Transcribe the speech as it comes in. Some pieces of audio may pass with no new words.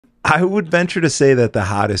I would venture to say that the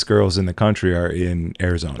hottest girls in the country are in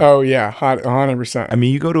Arizona. Oh, yeah. Hot, 100%. I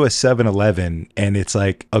mean, you go to a 7-Eleven and it's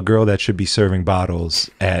like a girl that should be serving bottles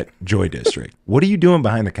at Joy District. What are you doing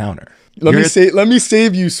behind the counter? Let me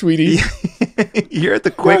save you, sweetie. You're at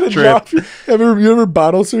the Quick Trip. You ever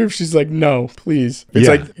bottle serve? She's like, no, please. It's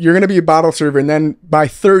like, you're going to be a bottle server, and then by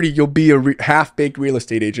 30, you'll be a half-baked real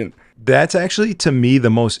estate agent. That's actually, to me, the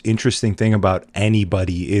most interesting thing about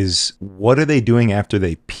anybody is what are they doing after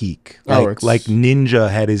they peak? Like Ninja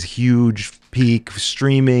had his huge peak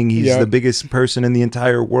streaming. He's the biggest person in the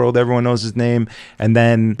entire world. Everyone knows his name. And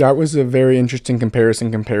then that was a very interesting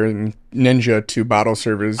comparison comparing Ninja to bottle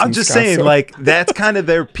servers. I'm just saying, like, that's kind of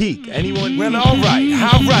their peak. Anyone? Well, all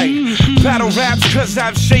right. Battle raps because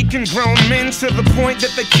I've shaken grown men to the point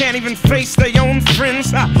that they can't even face their own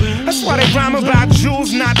friends. That's why they rhyme about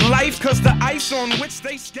jewels, not life, because the ice on which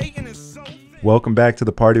they skating is so thin. Welcome back to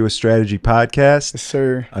the Party with Strategy podcast. Yes,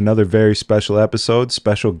 sir. Another very special episode,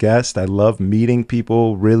 special guest. I love meeting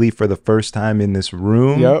people really for the first time in this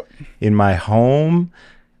room, in my home.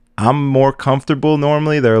 I'm more comfortable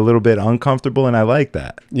normally. They're a little bit uncomfortable, and I like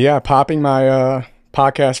that. Yeah, popping my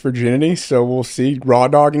podcast virginity, so we'll see. Raw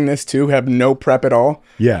dogging this too, have no prep at all.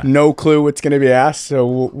 Yeah. No clue what's going to be asked, so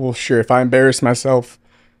we'll sure. If I embarrass myself,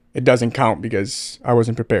 it doesn't count because I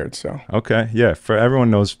wasn't prepared. So okay, yeah. For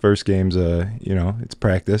everyone knows, first game's it's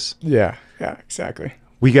practice. Yeah, exactly.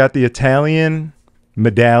 We got the Italian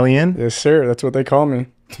medallion. Yes, sir. That's what they call me.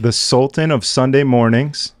 The Sultan of Sunday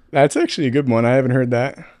mornings. That's actually a good one. I haven't heard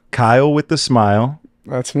that. Kyle with the smile.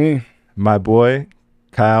 That's me. My boy,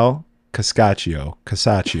 Kyle Casaccio.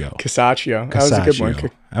 That was a good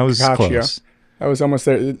one. That was close. I was almost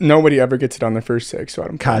there. Nobody ever gets it on their first take, so I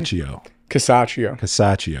don't. Casaccio.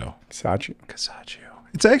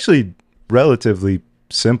 It's actually relatively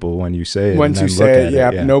simple when you say it. Once you say it,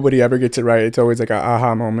 yeah. Nobody ever gets it right. It's always like an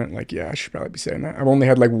aha moment. Like, yeah, I should probably be saying that. I've only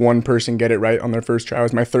had like one person get it right on their first try. It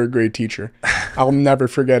was my third grade teacher. I'll never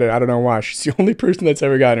forget it. I don't know why. She's the only person that's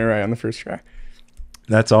ever gotten it right on the first try.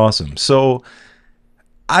 That's awesome. So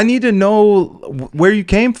I need to know where you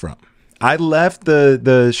came from. I left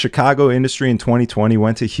the Chicago industry in 2020,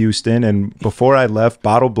 went to Houston, and before I left,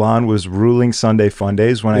 Bottle Blonde was ruling Sunday Fun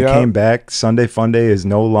Days. When I came back, Sunday Fun Day is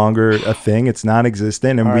no longer a thing; it's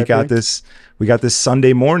non-existent, and we got this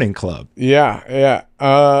Sunday morning club. Yeah.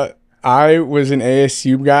 I was an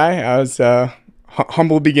ASU guy. I was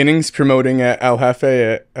humble beginnings promoting at El Jefe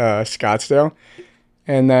at Scottsdale,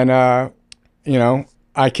 and then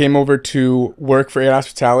I came over to work for 8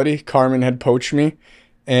 Hospitality. Carmen had poached me.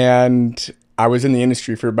 And I was in the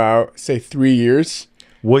industry for about, say, 3 years.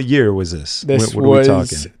 What year was this? This what was are we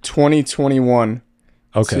talking? 2021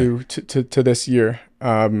 to this year.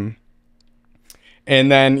 And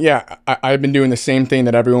then, I've been doing the same thing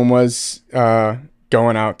that everyone was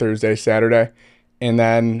going out Thursday, Saturday. And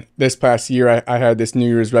then this past year, I had this New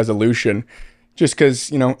Year's resolution. Just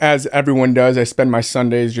because, as everyone does, I spend my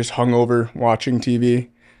Sundays just hungover watching TV,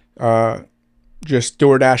 just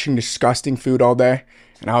door dashing disgusting food all day.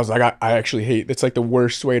 And I was like, I actually hate, that's like the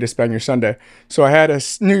worst way to spend your Sunday. So I had a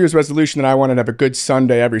New Year's resolution that I wanted to have a good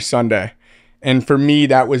Sunday every Sunday. And for me,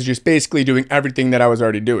 that was just basically doing everything that I was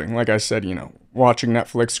already doing. Like I said, watching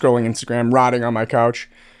Netflix, scrolling Instagram, rotting on my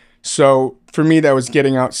couch. So for me, that was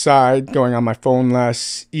getting outside, going on my phone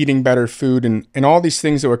less, eating better food, and all these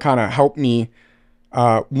things that would kind of help me,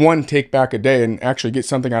 one, take back a day and actually get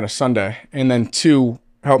something out of Sunday. And then two,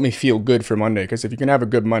 help me feel good for Monday, because if you can have a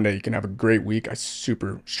good Monday, you can have a great week. I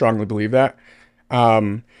super strongly believe that.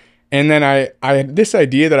 And then I had this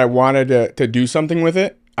idea that I wanted to do something with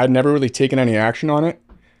it. I'd never really taken any action on it.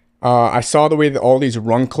 I saw the way that all these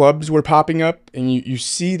run clubs were popping up, and you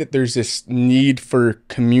see that there's this need for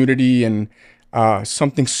community and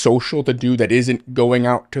something social to do that isn't going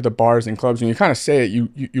out to the bars and clubs. And you kind of say it,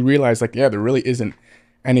 you realize like, yeah, there really isn't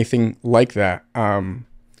anything like that.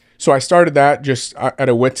 So I started that just at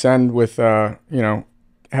a wit's end with,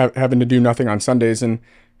 having to do nothing on Sundays, and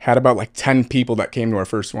had about like 10 people that came to our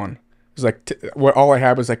first one. It was like, all I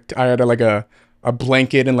had was like, I had like a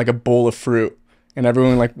blanket and like a bowl of fruit, and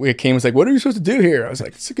everyone like came was like, what are we supposed to do here? I was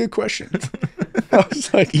like, it's a good question. I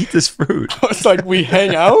was like, eat this fruit. I was like, we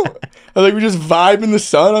hang out? I was like, we just vibe in the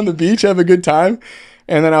sun on the beach, have a good time.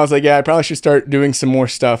 And then I was like, yeah, I probably should start doing some more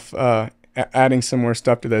stuff, adding some more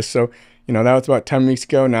stuff to this. So, that was about 10 weeks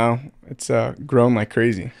ago now. It's grown like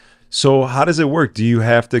crazy. So how does it work? Do you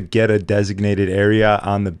have to get a designated area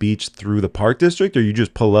on the beach through the park district, or you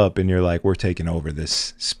just pull up and you're like, we're taking over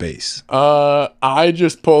this space? I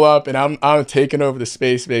just pull up and I'm taking over the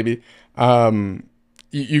space, baby. I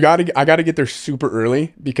gotta get there super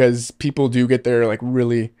early, because people do get there like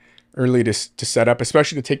really, to set up,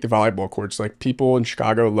 especially to take the volleyball courts. Like people in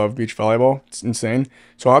Chicago love beach volleyball. It's insane.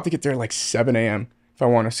 So I'll have to get there like 7 a.m. if I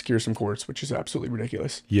want to secure some courts, which is absolutely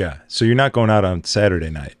ridiculous. Yeah. So you're not going out on Saturday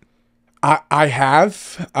night. I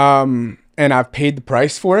have, and I've paid the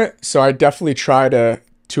price for it. So I definitely try to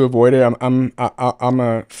avoid it. I'm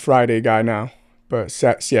a Friday guy now, but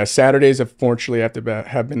Saturdays unfortunately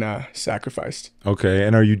have been sacrificed. Okay.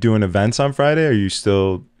 And are you doing events on Friday? Are you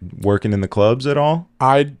still working in the clubs at all?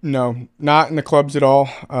 No, not in the clubs at all.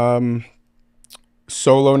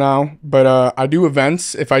 Solo now, but I do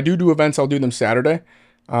events. If I do events, I'll do them Saturday.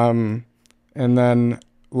 And then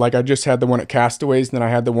like I just had the one at Castaways, and then I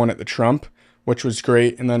had the one at the Trump, which was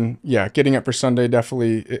great. And then getting up for Sunday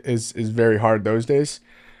definitely is very hard those days.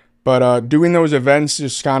 But doing those events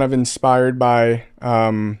just kind of inspired by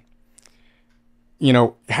having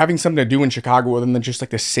something to do in Chicago other than just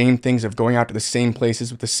like the same things of going out to the same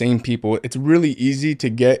places with the same people. It's really easy to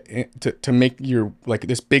get to make your like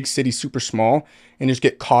this big city super small and just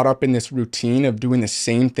get caught up in this routine of doing the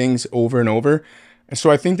same things over and over. And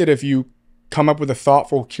so I think that if you come up with a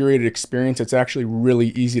thoughtful, curated experience, it's actually really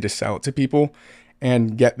easy to sell it to people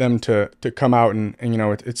and get them to come out and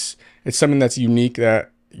it's something that's unique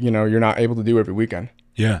that you're not able to do every weekend.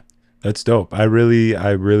 Yeah. That's dope. I really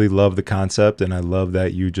love the concept, and I love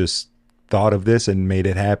that you just thought of this and made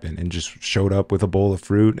it happen and just showed up with a bowl of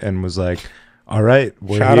fruit and was like, all right,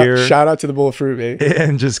 we're here. Shout out to the bowl of fruit, baby.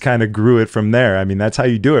 And just kind of grew it from there. I mean, that's how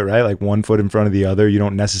you do it, right? Like one foot in front of the other. You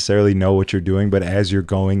don't necessarily know what you're doing, but as you're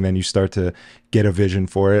going, then you start to get a vision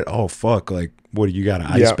for it. Oh, fuck. Like, what do you got? An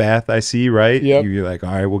ice bath, I see, right? Yep. You're like,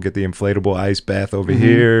 all right, we'll get the inflatable ice bath over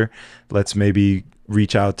here. Let's maybe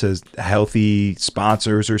reach out to healthy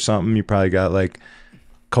sponsors or something. You probably got like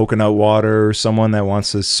coconut water or someone that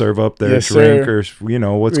wants to serve up their drink,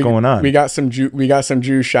 or what's going on. We got some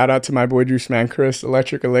juice. Shout out to my boy Juice Man Chris,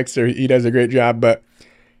 Electric Elixir. He does a great job. But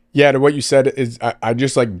yeah, to what you said is I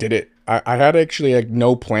just like did it. I had actually like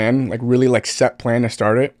no plan, like really like set plan to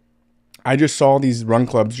start it. I just saw these run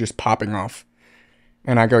clubs just popping off.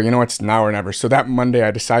 And I go, it's now or never. So that Monday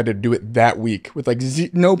I decided to do it that week with like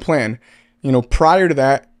no plan. Prior to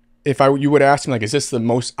that, if you would ask me, like, is this the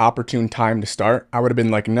most opportune time to start? I would have been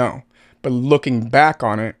like, no. But looking back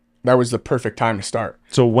on it, that was the perfect time to start.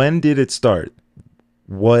 So when did it start?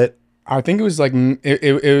 What? I think it was like,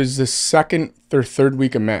 it was the second or third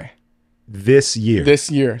week of May. This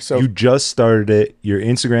year. So you just started it. Your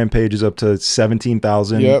Instagram page is up to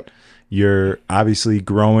 17,000. Yep. You're obviously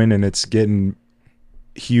growing, and it's getting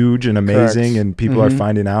huge and amazing. Correct. And people are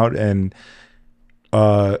finding out. And,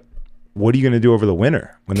 what are you going to do over the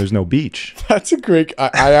winter when there's no beach? That's a great...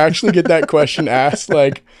 I actually get that question asked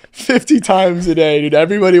like 50 times a day, dude.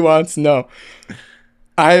 Everybody wants to know.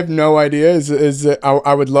 I have no idea.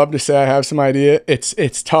 I would love to say I have some idea.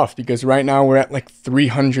 It's tough because right now we're at like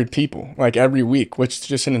 300 people like every week, which is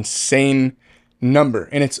just an insane number.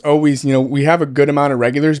 And it's always, we have a good amount of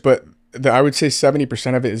regulars, but I would say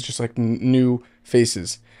 70% of it is just like new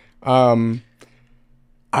faces.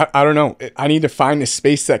 I don't know. I need to find a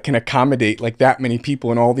space that can accommodate like that many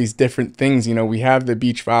people and all these different things. We have the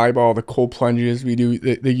beach volleyball, the cold plunges, we do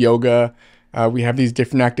the yoga. We have these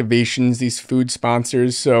different activations, these food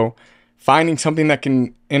sponsors. So finding something that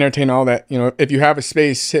can entertain all that, if you have a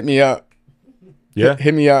space, hit me up. Yeah.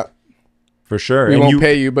 Hit me up. For sure. We won't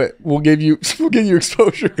pay you, but we'll give you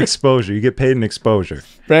exposure. Exposure. You get paid in exposure.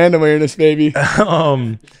 Brand awareness, baby.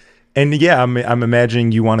 And yeah, I'm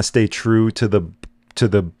imagining you want to stay true to the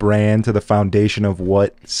brand, to the foundation of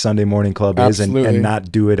what Sunday Morning Club is, and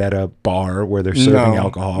not do it at a bar where they're serving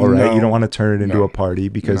alcohol, right? No, you don't want to turn it into a party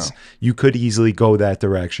because you could easily go that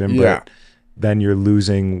direction, but then you're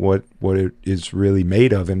losing what it is really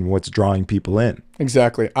made of and what's drawing people in.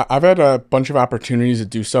 Exactly. I've had a bunch of opportunities to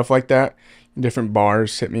do stuff like that. Different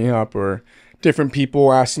bars hit me up, or different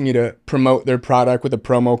people asking me to promote their product with a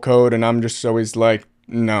promo code, and I'm just always like,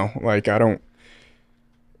 no, like I don't.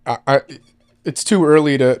 It's too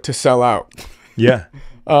early to sell out. Yeah.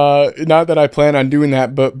 Not that I plan on doing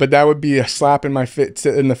that, but that would be a slap in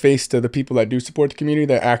the face to the people that do support the community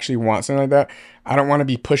that actually want something like that. I don't want to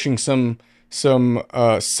be pushing some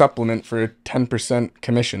supplement for a 10%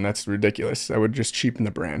 commission. That's ridiculous. That would just cheapen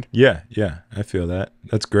the brand. Yeah, I feel that.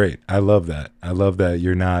 That's great. I love that. I love that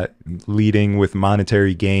you're not leading with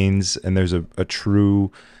monetary gains, and there's a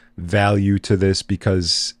true value to this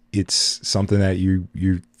because it's something that you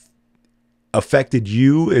affected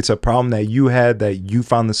you. It's a problem that you had that you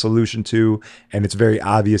found the solution to, and it's very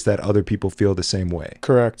obvious that other people feel the same way.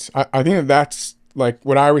 Correct. I think that's like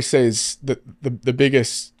what I always say is the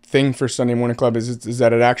biggest thing for Sunday Morning Club is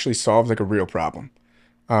that it actually solves like a real problem.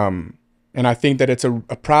 And I think that it's a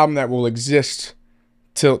problem that will exist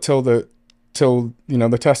till the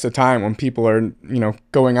test of time when people are,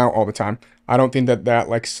 going out all the time. I don't think that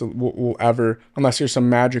like will ever, unless there's some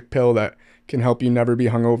magic pill that can help you never be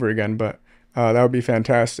hungover again. But that would be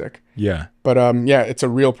fantastic. Yeah. But yeah, it's a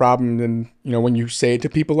real problem. And when you say it to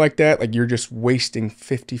people like that, like you're just wasting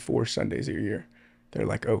 54 Sundays a year. They're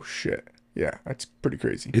like, oh shit. Yeah, that's pretty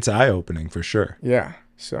crazy. It's eye-opening for sure. Yeah.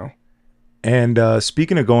 So. And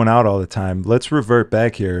speaking of going out all the time, let's revert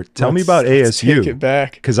back here. Tell me about ASU. Let's take it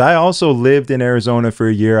back. Because I also lived in Arizona for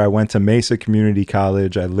a year. I went to Mesa Community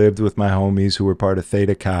College. I lived with my homies who were part of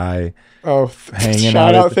Theta Chi. Oh,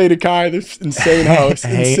 shout out Theta Chi, this insane house.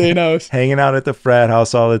 Insane house. Hanging out at the frat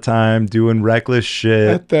house all the time, doing reckless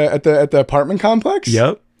shit. At the apartment complex?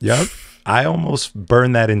 Yep. I almost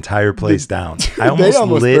burned that entire place down. They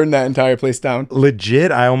almost burned that entire place down.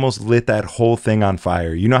 Legit, I almost lit that whole thing on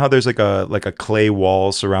fire. You know how there's like a clay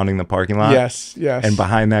wall surrounding the parking lot? Yes. And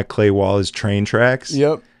behind that clay wall is train tracks.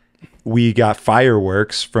 Yep. We got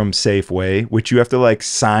fireworks from Safeway, which you have to like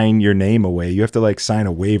sign your name away. You have to like sign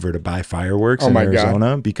a waiver to buy fireworks in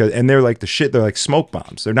Arizona. God. And they're like they're like smoke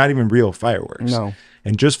bombs. They're not even real fireworks. No.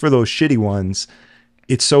 And just for those shitty ones,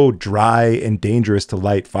 it's so dry and dangerous to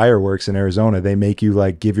light fireworks in Arizona. They make you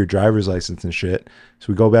like give your driver's license and shit. So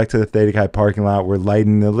we go back to the Theta Chi parking lot. We're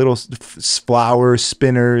lighting the little flowers,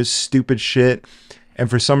 spinners, stupid shit. And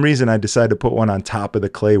for some reason, I decided to put one on top of the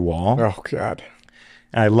clay wall. Oh, God.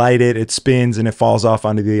 And I light it, it spins, and it falls off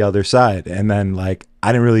onto the other side. And then like,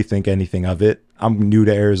 I didn't really think anything of it. I'm new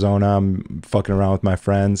to Arizona. I'm fucking around with my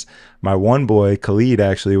friends. My one boy, Khalid,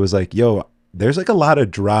 actually was like, yo, there's like a lot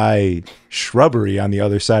of dry shrubbery on the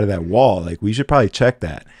other side of that wall. Like we should probably check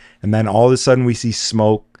that. And then all of a sudden we see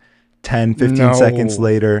smoke 10, 15 seconds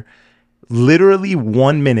later. Literally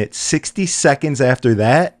 1 minute, 60 seconds after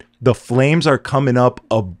that, the flames are coming up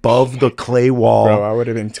above the clay wall. Bro, I would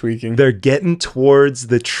have been tweaking. They're getting towards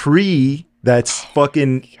the tree that's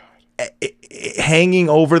fucking hanging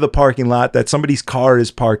over the parking lot that somebody's car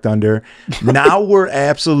is parked under. Now we're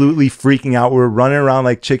absolutely freaking out. We're running around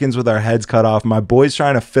like chickens with our heads cut off. My boy's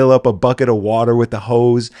trying to fill up a bucket of water with the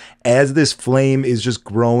hose as this flame is just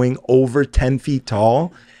growing over 10 feet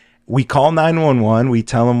tall. We call 911. We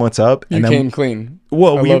tell them what's up. And then came clean.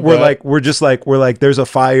 Well, we're like, there's a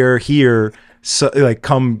fire here. So like,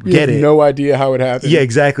 come get it. No idea how it happened. Yeah,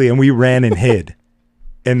 exactly. And we ran and hid.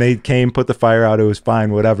 And they came, put the fire out. It was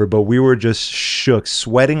fine, whatever. But we were just shook,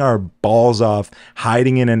 sweating our balls off,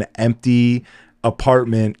 hiding in an empty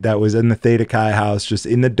apartment that was in the Theta Chi house, just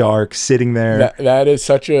in the dark, sitting there. That is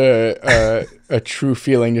such a true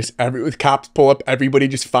feeling. Just with cops pull up, everybody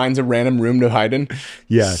just finds a random room to hide in.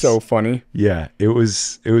 Yeah, so funny. Yeah, it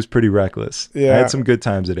was pretty reckless. Yeah, I had some good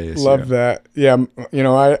times at ASU. Love that. Yeah,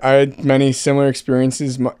 I had many similar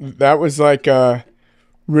experiences. That was like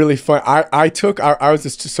really fun. I was the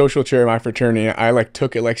social chair of my fraternity. And I like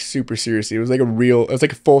took it like super seriously. It was like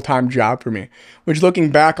a full-time job for me, which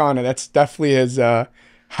looking back on it, that's definitely has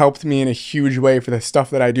helped me in a huge way for the stuff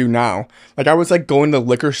that I do now. Like I was like going to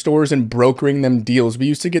liquor stores and brokering them deals. We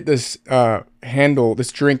used to get this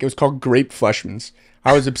this drink. It was called Grape Fleshmans.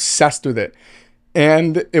 I was obsessed with it.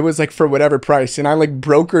 And it was like for whatever price. And I like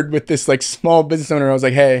brokered with this like small business owner. I was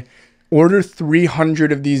like, hey, order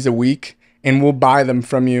 300 of these a week and we'll buy them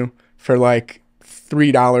from you for like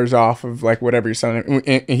 $3 off of like whatever you're selling.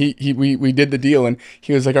 And we did the deal, and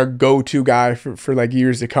he was like our go-to guy for like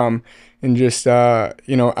years to come. And just, I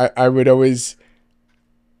would always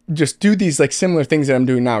just do these like similar things that I'm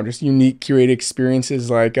doing now, just unique curated experiences.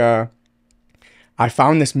 Like I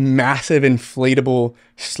found this massive inflatable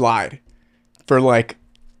slide for like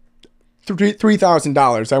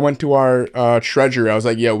 $3,000. I went to our treasurer. I was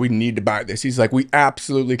like, yo, we need to buy this. He's like, we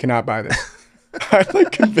absolutely cannot buy this. I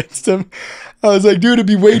like convinced him. I was like, dude, it'd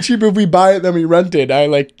be way cheaper if we buy it than we rent it. I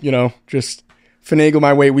like, just finagle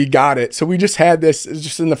my way. We got it. So we just had this,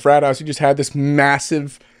 just in the frat house, we just had this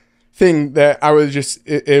massive thing that I was just,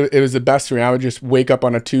 it was the best for me. I would just wake up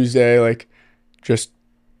on a Tuesday, like just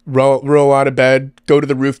roll out of bed, go to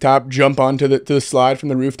the rooftop, jump onto the slide from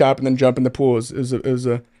the rooftop, and then jump in the pool. It was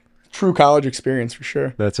a true college experience for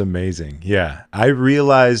sure. That's amazing. Yeah. I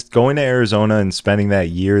realized going to Arizona and spending that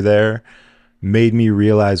year there made me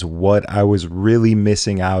realize what I was really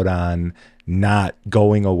missing out on not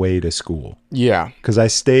going away to school. Yeah. Because I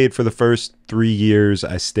stayed for the first 3 years.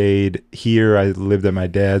 I stayed here. I lived at my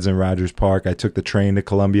dad's in Rogers Park. I took the train to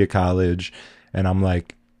Columbia College, and I'm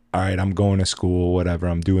like, all right, I'm going to school, whatever.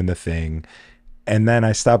 I'm doing the thing. And then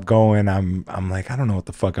I stopped going. I'm like, I don't know what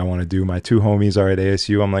the fuck I want to do. My two homies are at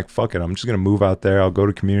ASU. I'm like, fuck it. I'm just going to move out there. I'll go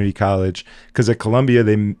to community college. Because at Columbia,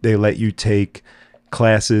 they let you take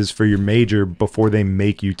classes for your major before they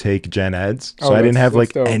make you take gen eds. So I didn't have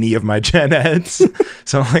like dope. any of my gen eds.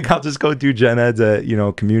 So I'm like, I'll just go do gen eds at, you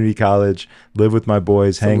know, community college, live with my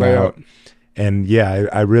boys, hang out. And yeah,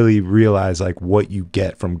 I really realized like what you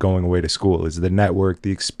get from going away to school is the network,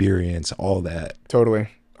 the experience, all that. Totally.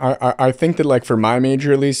 I think that like for my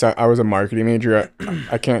major, at least I was a marketing major.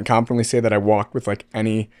 I can't confidently say that I walked with like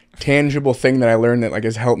any tangible thing that I learned that like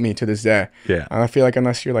has helped me to this day. Yeah. I feel like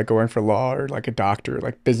unless you're like going for law or like a doctor,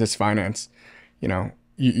 like business finance, you know,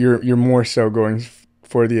 you're more so going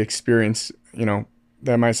for the experience. You know,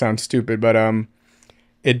 that might sound stupid, but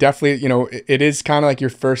it definitely, you know, it is kind of like your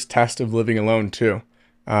first test of living alone too.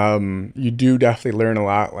 You do definitely learn a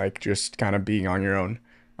lot, like just kind of being on your own.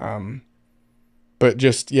 But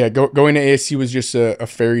just, yeah, going to ASU was just a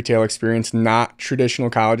fairy tale experience, not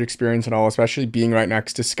traditional college experience at all, especially being right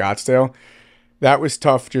next to Scottsdale. That was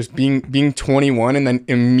tough, just being 21 and then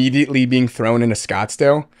immediately being thrown into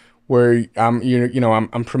Scottsdale, where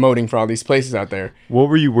I'm promoting for all these places out there. What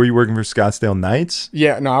were you working for Scottsdale Knights?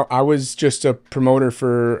 Yeah, no, I was just a promoter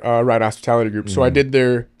for Ride Hospitality Group. So I did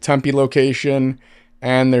their Tempe location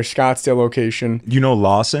and their Scottsdale location. You know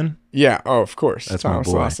Lawson? Yeah, oh, of course. That's Thomas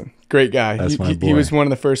my boy. Lawson. Great guy. That's my boy. He was one of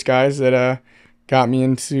the first guys that got me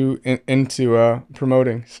into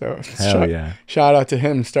promoting. So Hell yeah. Shout out to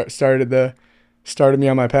him. Started me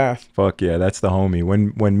on my path. Fuck yeah, that's the homie.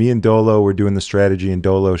 When me and Dolo were doing the Strategy and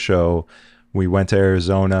Dolo show, we went to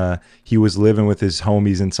Arizona. He was living with his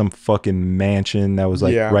homies in some fucking mansion that was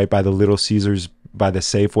like right by the Little Caesars by the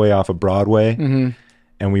Safeway off of Broadway. Mm-hmm.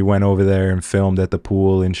 And we went over there and filmed at the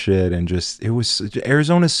pool and shit. And just,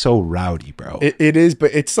 Arizona's so rowdy, bro. It is,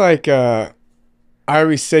 but it's like, I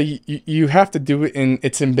always say you have to do it in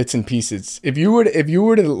bits and pieces. If you were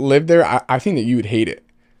to live there, I think that you would hate it.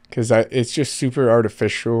 Because it's just super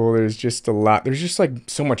artificial. There's just a lot. There's just like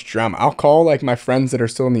so much drama. I'll call like my friends that are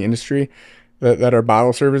still in the industry that are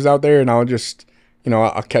bottle servers out there, and I'll just, you know,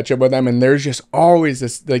 I'll catch up with them. And there's just always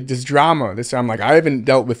this drama. I'm like, I haven't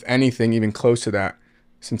dealt with anything even close to that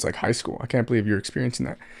since like high school. I can't believe you're experiencing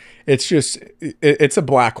that. It's just, it's a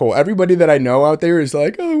black hole. Everybody that I know out there is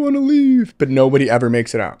like, oh, I want to leave, but nobody ever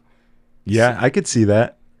makes it out. Yeah, I could see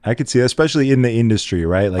that. Especially in the industry,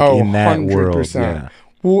 right? Like in that 100%. World. Yeah.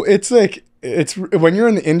 Well, it's like, it's when you're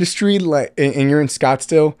in the industry, like, and you're in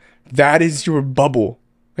Scottsdale, that is your bubble.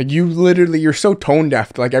 Like you're so tone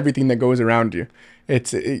deaf to like everything that goes around you.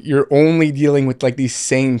 You're only dealing with like these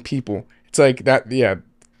same people. It's like that. Yeah.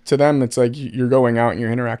 To them, it's like you're going out and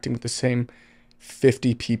you're interacting with the same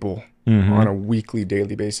 50 people on a weekly,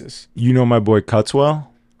 daily basis. You know my boy Cutswell?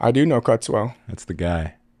 I do know Cutswell. That's the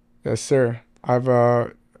guy. Yes, sir. I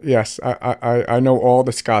know all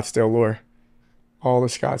the Scottsdale lore. All the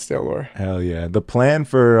Scottsdale lore. Hell yeah. The plan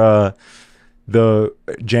for the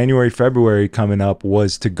January, February coming up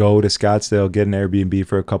was to go to Scottsdale, get an Airbnb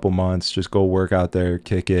for a couple months, just go work out there,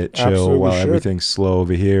 kick it, chill. Absolutely while everything's slow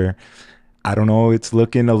over here. I don't know. It's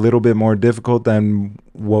looking a little bit more difficult than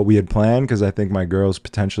what we had planned because I think my girl's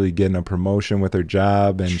potentially getting a promotion with her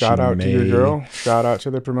job. And shout out to your girl. Shout out to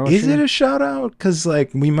the promotion. Is it a shout out? Because like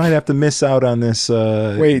we might have to miss out on this.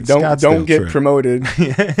 Wait, don't get promoted.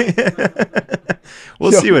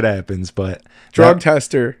 We'll see what happens. But drug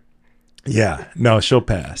tester. Yeah, no, she'll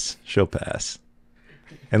pass.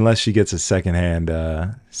 Unless she gets a secondhand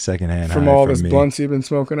from all this blunts you've been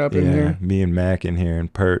smoking up in here. Me and Mac in here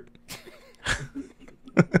and Pert.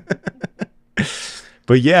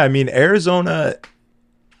 But yeah, I mean, Arizona,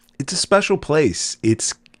 it's a special place.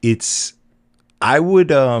 It is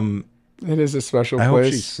a special place. I hope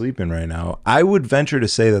she's sleeping right now. I would venture to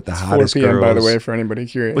say that the hottest 4 p.m. girls, by the way, for anybody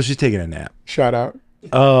curious. Well, she's taking a nap. Shout out.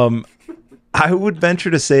 I would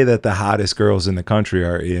venture to say that the hottest girls in the country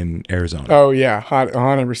are in Arizona. Oh yeah, hot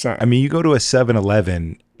 100%. I mean, you go to a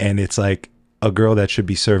 7-Eleven and it's like a girl that should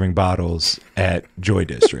be serving bottles at Joy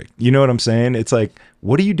District. You know what I'm saying? It's like,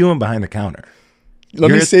 what are you doing behind the counter?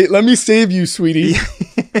 Let me save you, sweetie.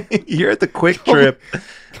 You're at the Quick Trip.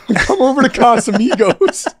 Come over to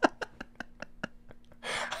Casamigos.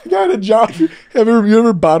 I got a job. Have you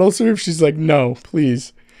ever bottle served? She's like, no,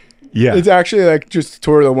 please. Yeah. It's actually like just a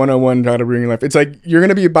tour of the 101 how to bring your life. It's like you're going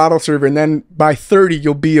to be a bottle server and then by 30,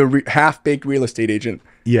 you'll be a half-baked real estate agent.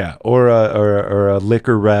 Yeah. Or a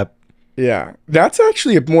liquor rep. Yeah, that's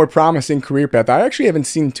actually a more promising career path. I actually haven't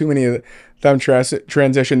seen too many of them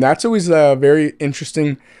transition. That's always a very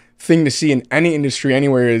interesting thing to see in any industry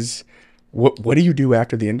anywhere is what do you do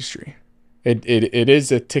after the industry? It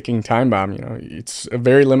is a ticking time bomb. You know, it's a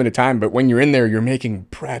very limited time, but when you're in there, you're making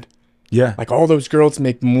bread. Yeah. Like all those girls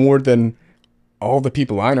make more than all the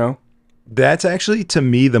people I know. That's actually, to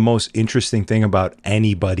me, the most interesting thing about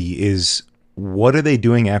anybody is what are they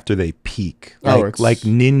doing after they peak? Oh, Like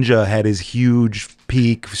Ninja had his huge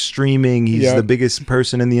peak streaming. He's the biggest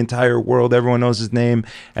person in the entire world. Everyone knows his name.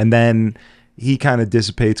 And then he kind of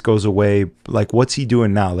dissipates, goes away. Like, what's he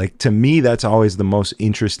doing now? Like, to me, that's always the most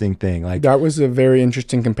interesting thing. Like, that was a very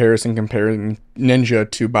interesting comparison, comparing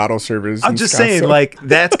Ninja to bottle servers. I'm just saying, like,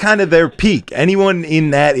 that's kind of their peak. Anyone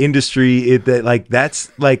in that industry,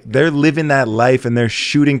 that's like they're living that life and they're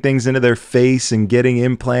shooting things into their face and getting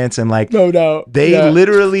implants and like, no doubt, they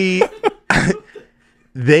literally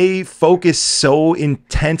they focus so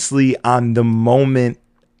intensely on the moment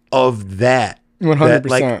of that. 100%. That,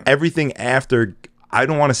 like, everything after, I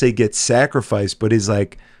don't want to say gets sacrificed, but is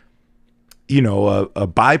like, you know, a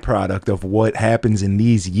byproduct of what happens in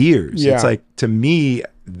these years. It's like, to me,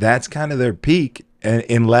 that's kind of their peak,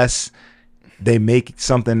 unless they make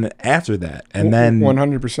something after that. And then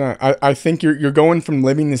 100%. I think you're going from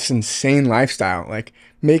living this insane lifestyle, like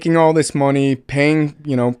making all this money,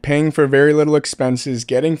 paying for very little expenses,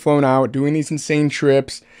 getting flown out, doing these insane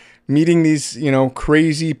trips, meeting these,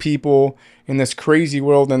 crazy people in this crazy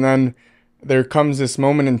world. And then there comes this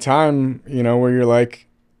moment in time, where you're like,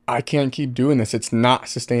 I can't keep doing this. It's not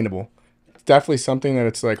sustainable. It's definitely something that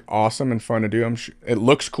it's like awesome and fun to do. I'm sure it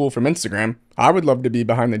looks cool from Instagram. I would love to be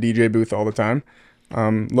behind the DJ booth all the time.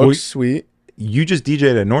 Sweet. You just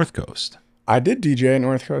DJ'd at North Coast. I did DJ at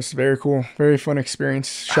North Coast. Very cool. Very fun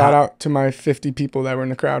experience. Shout out to my 50 people that were in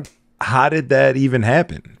the crowd. How did that even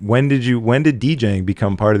happen? When did DJing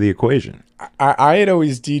become part of the equation? I had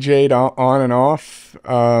always DJ'd on and off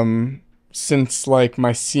since like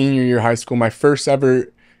my senior year of high school. My first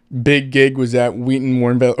ever big gig was at Wheaton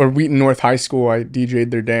North High School. I DJ'd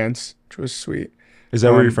their dance, which was sweet. Is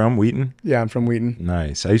that where you're from, Wheaton? Yeah, I'm from Wheaton.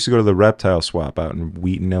 Nice. I used to go to the Reptile Swap out in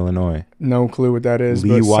Wheaton, Illinois. No clue what that is.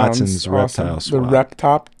 Lee Watson's Reptile awesome.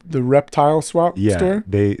 Swap. The Reptile Swap store?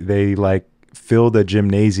 They like filled a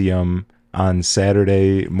gymnasium on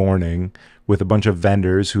Saturday morning with a bunch of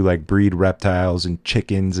vendors who like breed reptiles and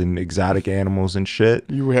chickens and exotic animals and shit.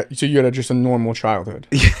 So you had just a normal childhood.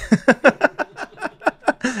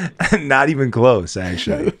 Not even close,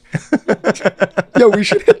 actually. Yo, we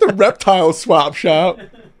should hit the Reptile Swap shop.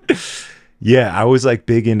 Yeah, I was like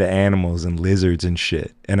big into animals and lizards and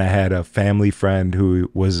shit. And I had a family friend who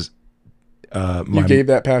was you gave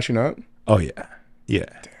that passion up? Oh yeah. Yeah.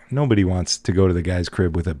 Damn. Nobody wants to go to the guy's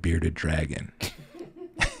crib with a bearded dragon.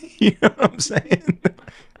 You know what I'm saying?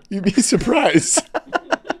 You'd be surprised.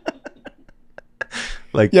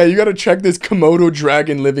 Like, yeah, you got to check this Komodo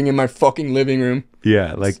dragon living in my fucking living room.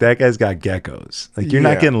 Yeah, like that guy's got geckos. Like, you're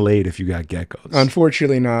not getting laid if you got geckos.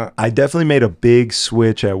 Unfortunately not. I definitely made a big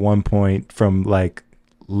switch at one point from like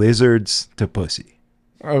lizards to pussy.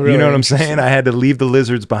 Oh, really? You know what I'm saying? I had to leave the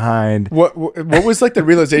lizards behind. What was like the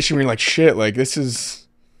realization where you're like, shit, like this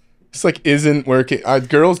like isn't working.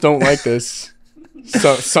 Girls don't like this.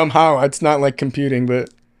 So somehow it's not like computing,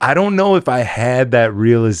 but I don't know if I had that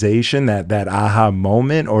realization, that aha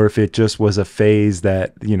moment, or if it just was a phase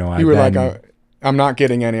that, you were like, I'm not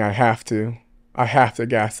getting any. I have to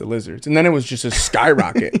gas the lizards. And then it was just a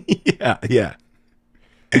skyrocket. Yeah.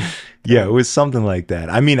 Yeah, it was something like that.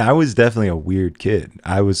 I mean, I was definitely a weird kid.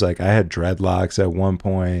 I was like, I had dreadlocks at one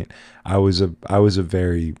point. I was a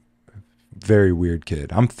very, very weird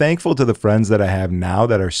kid. I'm thankful to the friends that I have now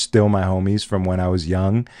that are still my homies from when I was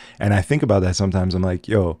young. And I think about that sometimes. I'm like,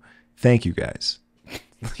 yo, thank you guys.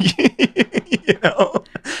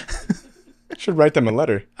 Should write them a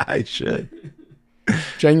letter. I should.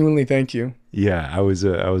 Genuinely thank you. Yeah, I was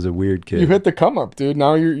a weird kid. You hit the come up, dude.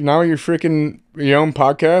 Now you're freaking your own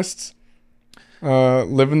podcasts,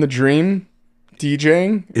 living the dream,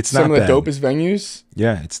 DJing. It's some not of the bad. dopest venues.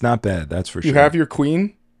 Yeah, it's not bad. That's for sure. You have your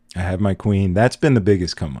queen. I have my queen. That's been the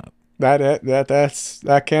biggest come up.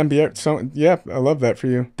 That can be it. So yeah, I love that for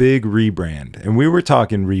you. Big rebrand, and we were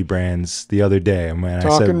talking rebrands the other day, and when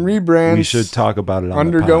I said rebrands, we should talk about it.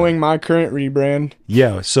 Undergoing my current rebrand.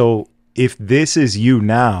 Yeah. So if this is you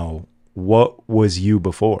now, what was you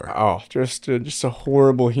before? Oh, just a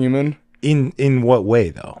horrible human. In what way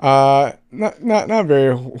though? Not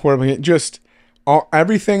very horrible. Just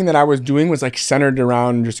everything that I was doing was like centered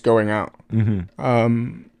around just going out.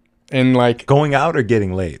 Mm-hmm. And like going out or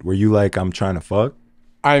getting laid. Were you like, I'm trying to fuck?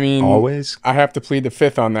 I mean, always. I have to plead the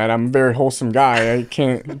fifth on that. I'm a very wholesome guy. I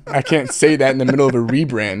can't say that in the middle of a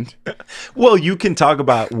rebrand. Well, you can talk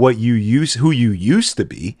about who you used to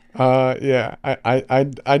be. Yeah.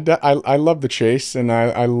 I love the chase, and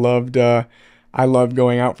I loved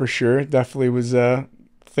going out for sure. It definitely was a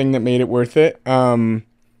thing that made it worth it.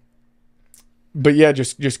 but yeah,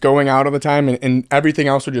 just going out all the time, and everything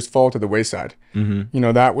else would just fall to the wayside. You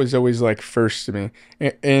know, that was always like first to me.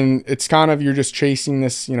 And it's kind of, you're just chasing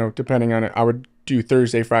this, you know, depending on it. I would do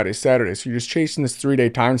Thursday, Friday, Saturday. So you're just chasing this 3-day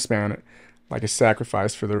time span, like a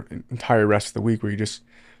sacrifice for the entire rest of the week, where you just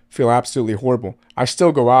feel absolutely horrible. I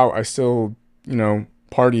still go out. I still, you know,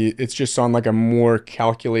 party. It's just on like a more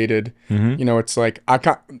calculated, you know, it's like,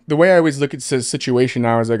 the way I always look at the situation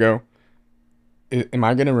now is I go, am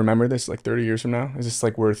I going to remember this like 30 years from now? Is this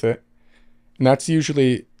like worth it? And that's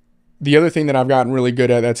usually the other thing that I've gotten really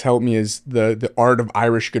good at that's helped me is the art of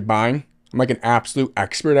Irish goodbying. I'm like an absolute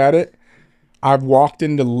expert at it. I've walked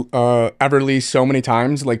into Everly so many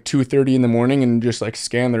times, like 2:30 in the morning, and just like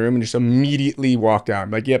scanned the room and just immediately walked out.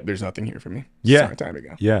 I'm like, yep, there's nothing here for me. Yeah. It's my time to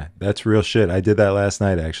go. Yeah, that's real shit. I did that last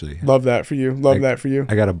night, actually. Love that for you. Love that for you.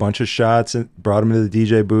 I got a bunch of shots and brought them to the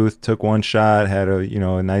DJ booth, took one shot, had a, you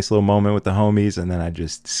know, a nice little moment with the homies, and then I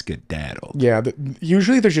just skedaddled. Yeah,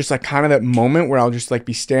 usually there's just like kind of that moment where I'll just like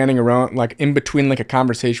be standing around, like in between like a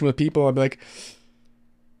conversation with people. I'll be like,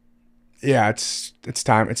 yeah, it's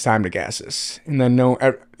time to gas this. And then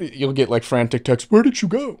you'll get like frantic texts. Where did you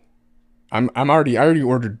go? I already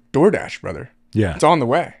ordered DoorDash, brother. Yeah, it's on the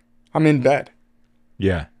way. I'm in bed.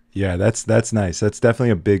 Yeah, that's nice. That's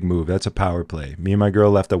definitely a big move. That's a power play. Me and my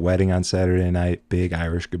girl left a wedding on Saturday night. Big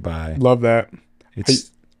Irish goodbye. Love that.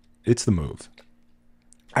 It's the move.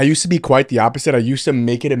 I used to be quite the opposite. I used to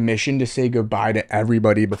make it a mission to say goodbye to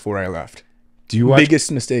everybody before I left.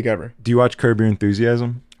 Biggest mistake ever. Do you watch Curb Your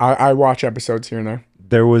Enthusiasm? I watch episodes here and there.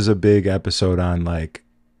 There was a big episode on like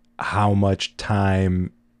how much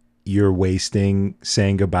time you're wasting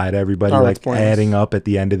saying goodbye to everybody, like adding up at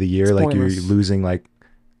the end of the year. It's like pointless. You're losing like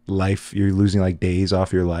life. You're losing like days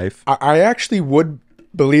off your life. I actually would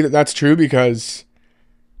believe that that's true, because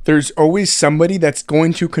there's always somebody that's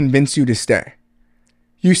going to convince you to stay.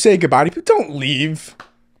 You say goodbye to people, don't leave.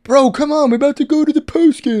 Bro, come on, we're about to go to the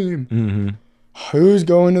post game. Who's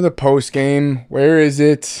going to the post game? Where is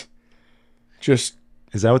it? Is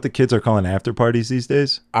that what the kids are calling after parties these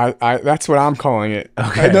days? That's what I'm calling it.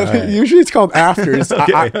 Okay. Right. Usually it's called afters.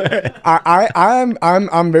 Okay.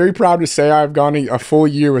 I'm very proud to say I've gone a full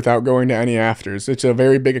year without going to any afters. It's a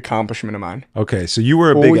very big accomplishment of mine. Okay, so you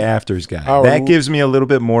were a big afters guy. That gives me a little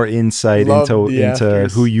bit more insight into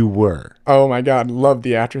who you were. Oh my God, love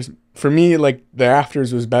the afters. For me, like the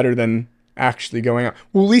afters was better than actually going out.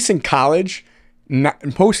 Well, at least in college. Not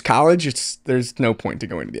in post college, there's no point to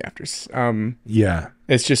going to the afters. Yeah,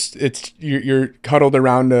 you're cuddled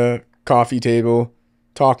around a coffee table,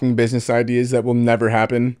 talking business ideas that will never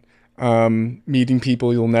happen, meeting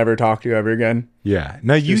people you'll never talk to ever again. Yeah.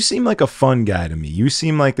 Now you seem like a fun guy to me. You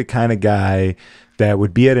seem like the kind of guy that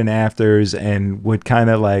would be at an afters and would kind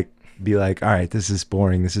of like be like, all right, this is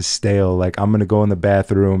boring, this is stale. Like I'm gonna go in the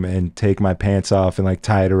bathroom and take my pants off and like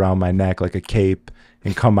tie it around my neck like a cape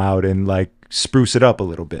and come out and like spruce it up a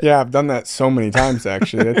little bit. Yeah, I've done that so many times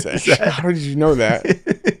actually. That's how did you know that?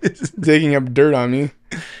 Digging up dirt on me.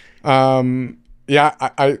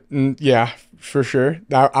 Yeah, for sure.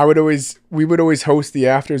 We would always host the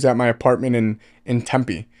afters at my apartment in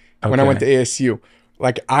Tempe when I went to ASU.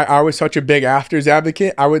 Like I was such a big afters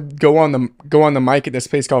advocate. I would go on the mic at this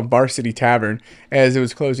place called Varsity Tavern as it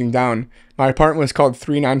was closing down. My apartment was called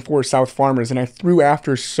 394 South Farmers, and I threw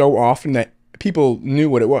afters so often that people knew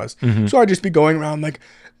what it was. So I'd just be going around like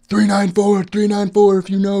 394, if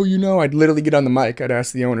you know, you know. I'd literally get on the mic. I'd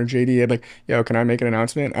ask the owner, JD, I'd like, yo, can I make an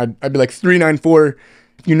announcement? I'd be like 394,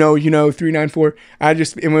 you know, 394.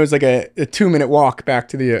 It was like a 2-minute walk back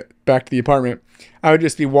to the apartment. I would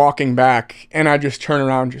just be walking back and I'd just turn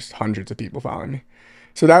around, just hundreds of people following me.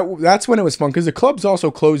 So that's when it was fun, because the club's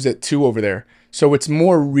also closed at 2 over there. So it's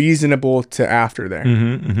more reasonable to after there.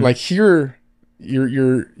 Like here,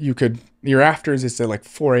 your afters is at like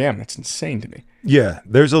 4 a.m. That's insane to me. Yeah,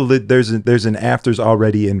 there's an afters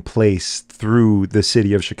already in place through the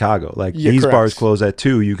city of Chicago. Like these bars close at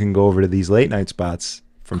 2. You can go over to these late night spots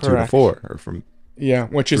from 2 to 4, or from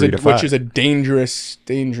which is a dangerous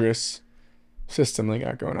system they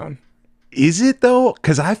got going on. Is it though?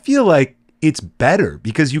 Because I feel like it's better,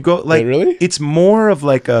 because you go like, really? It's more of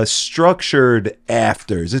like a structured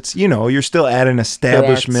afters. It's, you know, you're still at an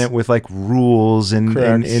establishment with like rules and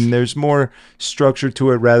there's more structure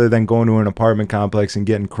to it, rather than going to an apartment complex and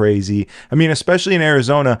getting crazy. I mean, especially in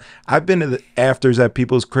Arizona, I've been to the afters at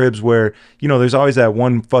people's cribs where, you know, there's always that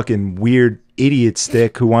one fucking weird idiot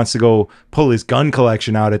stick who wants to go pull his gun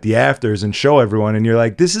collection out at the afters and show everyone. And you're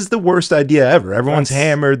like, this is the worst idea ever. Everyone's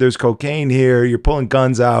hammered. There's cocaine here. You're pulling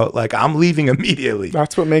guns out. Like, I'm leaving immediately.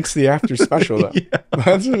 That's what makes the after special, though.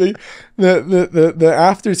 That's really the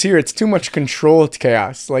afters here. It's too much control. It's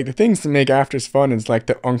chaos. Like, the things that make afters fun is like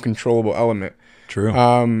the uncontrollable element. True.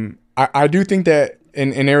 I do think that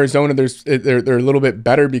in Arizona, they're a little bit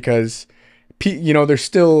better because, there's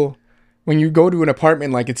still, when you go to an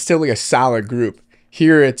apartment, like, it's still like a solid group.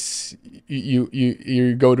 Here, it's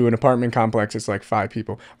you go to an apartment complex, it's like 5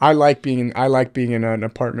 people. I like being in an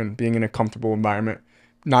apartment, being in a comfortable environment,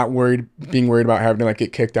 not being worried about having to like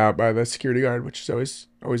get kicked out by the security guard, which is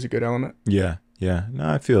always a good element. Yeah.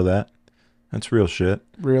 No, I feel that. That's real shit.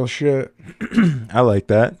 Real shit. I like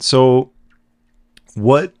that. So,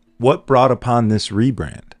 what brought upon this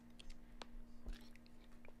rebrand?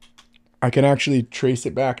 I can actually trace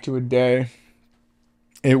it back to a day.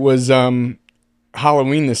 It was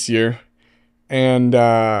Halloween this year, and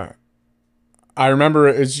I remember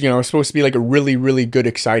it was, supposed to be like a really, really good,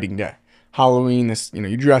 exciting day. Halloween,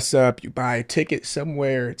 you dress up, you buy a ticket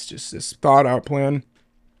somewhere. It's just this thought out plan.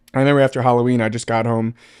 I remember after Halloween, I just got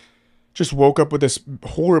home, just woke up with this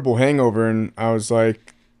horrible hangover, and I was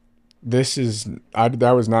like,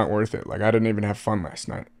 that was not worth it. Like, I didn't even have fun last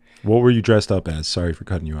night. What were you dressed up as? Sorry for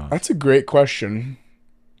cutting you off. That's a great question.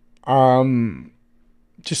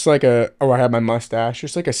 Just like I had my mustache.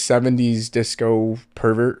 Just like a 70s disco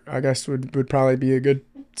pervert, I guess would probably be a good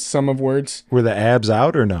sum of words. Were the abs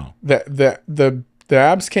out or no? The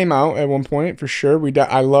abs came out at one point for sure.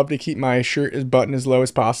 I love to keep my shirt buttoned as low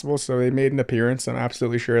as possible, so they made an appearance. I'm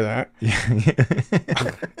absolutely sure of that.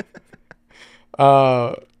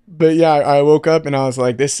 But yeah, I woke up and I was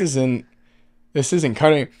like, this isn't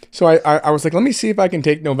cutting. So I was like, let me see if I can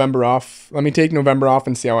take November off. Let me take November off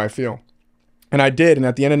and see how I feel. And I did. And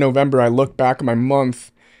at the end of November, I looked back at my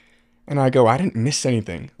month and I go, I didn't miss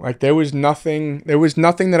anything. Like, there was nothing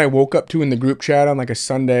that I woke up to in the group chat on like a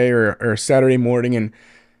Sunday or a Saturday morning. And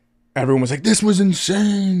everyone was like, this was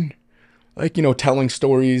insane. Like, telling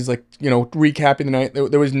stories, like, recapping the night.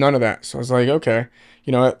 There was none of that. So I was like, okay,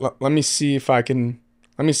 let me see if I can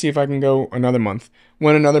go another month.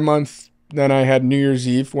 Went another month. Then I had New Year's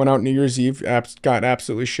Eve, went out New Year's Eve, got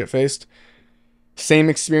absolutely shit-faced. Same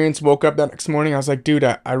experience, woke up that next morning. I was like, dude,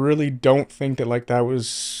 I really don't think that like that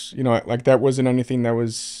was, like that wasn't anything that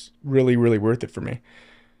was really, really worth it for me.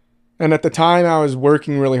 And at the time I was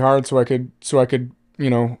working really hard so I could,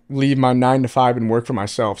 leave my 9 to 5 and work for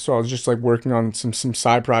myself. So I was just like working on some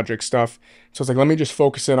side project stuff. So I was like, let me just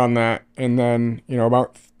focus in on that. And then,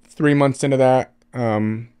 about 3 months into that,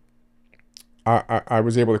 I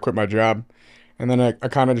was able to quit my job. And then I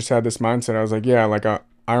kind of just had this mindset. I was like, yeah, like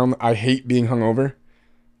I hate being hungover.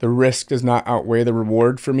 The risk does not outweigh the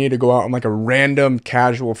reward for me to go out on like a random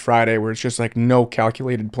casual Friday where it's just like no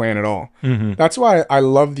calculated plan at all. Mm-hmm. That's why I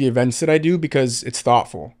love the events that I do, because it's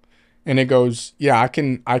thoughtful. And it goes, yeah, I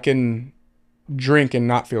can drink and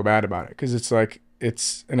not feel bad about it, because it's like,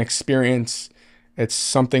 it's an experience. It's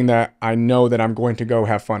something that I know that I'm going to go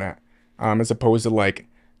have fun at, as opposed to like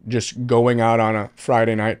just going out on a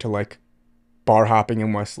Friday night to like bar hopping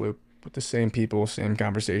in West Loop with the same people, same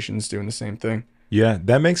conversations, doing the same thing. Yeah,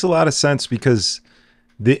 that makes a lot of sense, because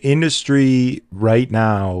the industry right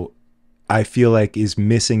now, I feel like, is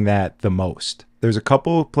missing that the most. There's a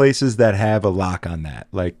couple of places that have a lock on that.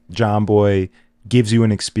 Like John Boy gives you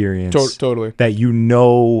an experience totally that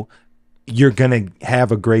you're going to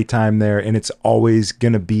have a great time there, and it's always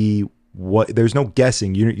going to be there's no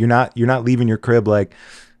guessing. You're not leaving your crib like,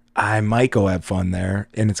 I might go have fun there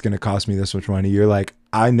and it's going to cost me this much money. You're like,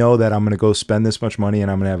 I know that I'm going to go spend this much money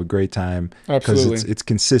and I'm going to have a great time, because it's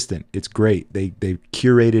consistent. It's great. They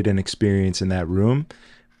curated an experience in that room.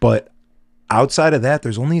 But outside of that,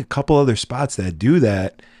 there's only a couple other spots that do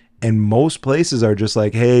that. And most places are just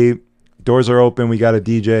like, hey, doors are open. We got a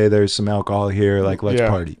DJ. There's some alcohol here. Like, let's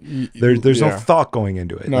party. There's no thought going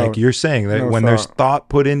into it. Like you're saying, that when there's thought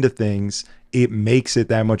put into things, it makes it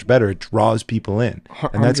that much better. It draws people in.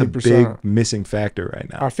 And that's 100%. A big missing factor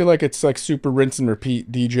right now. I feel like it's like super rinse and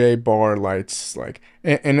repeat DJ, bar, lights. Like,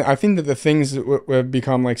 and I think that the things that have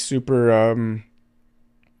become like super,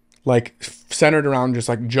 like centered around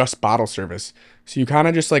just bottle service. So you kind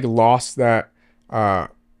of just like lost that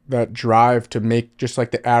drive to make just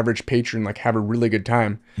like the average patron like have a really good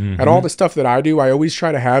time. Mm-hmm. At all the stuff that I do, I always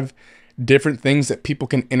try to have different things that people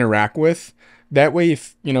can interact with. That way,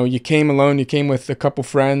 if you came alone, you came with a couple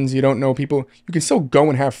friends, you don't know people, you can still go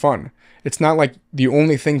and have fun. It's not like the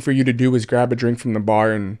only thing for you to do is grab a drink from the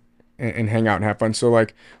bar and hang out and have fun. So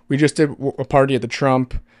like we just did a party at the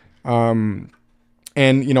Trump.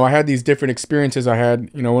 And, you know, I had these different experiences. I had,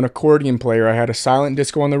 you know, an accordion player. I had a silent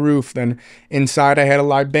disco on the roof. Then inside I had a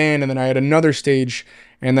live band. And then I had another stage.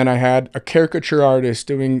 And then I had a caricature artist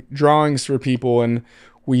doing drawings for people. And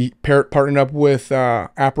we partnered up with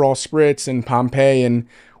Aperol Spritz and Pompeii. And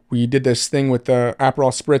we did this thing with the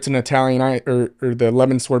Aperol Spritz and Italian ice, or the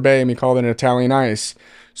lemon sorbet. And we called it an Italian ice.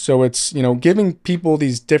 So it's, you know, giving people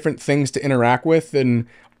these different things to interact with, and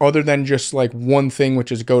other than just like one thing,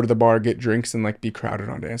 which is go to the bar, get drinks, and like be crowded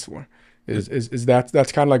on dance floor.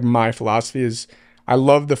 That's kind of like my philosophy. Is I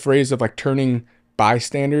love the phrase of like turning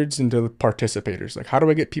bystanders into participators. Like, how do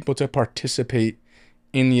I get people to participate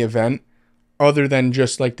in the event other than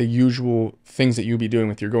just like the usual things that you'd be doing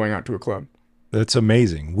with you're going out to a club? That's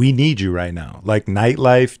amazing. We need you right now. Like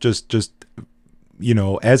nightlife, just you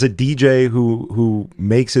know, as a DJ who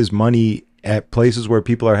makes his money at places where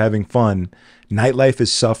people are having fun, nightlife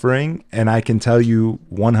is suffering, and I can tell you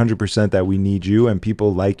 100% that we need you and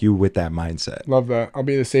people like you with that mindset. Love that. I'll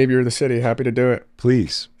be the savior of the city. Happy to do it.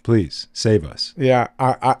 Please save us. Yeah,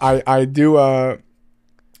 I do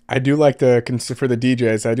like to consider, for the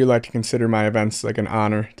DJs, I do like to consider my events like an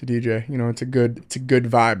honor to DJ. You know, it's a good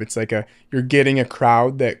vibe. It's like you're getting a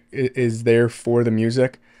crowd that is there for the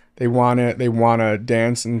music. They wanna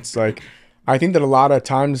dance, and it's like, I think that a lot of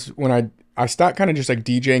times when I start kind of just like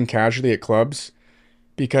DJing casually at clubs,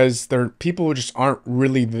 because people who just aren't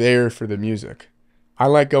really there for the music. I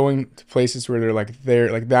like going to places where they're like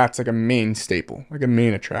there, like that's like a main staple, like a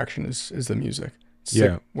main attraction is the music. It's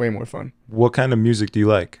like way more fun. What kind of music do you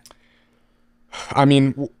like? I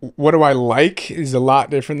mean, what do I like is a lot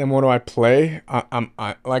different than what do I play.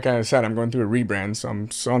 Like I said, I'm going through a rebrand, so I'm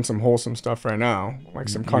on some wholesome stuff right now, like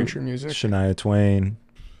some country music. Shania Twain,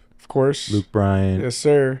 of course. Luke Bryan. Yes,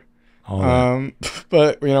 sir.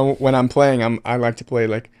 But you know, when I'm playing, I like to play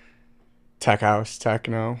like tech house,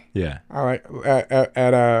 techno. Yeah. I like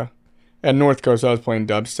at North Coast, I was playing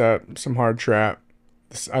dubstep, some hard trap.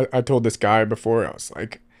 I told this guy before, I was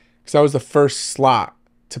like, because that was the first slot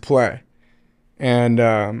to play. And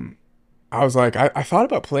I was like, I thought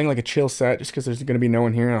about playing like a chill set just because there's going to be no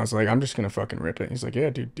one here. And I was like, I'm just going to fucking rip it. He's like, yeah,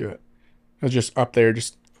 dude, do it. I was just up there,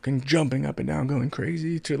 just fucking jumping up and down, going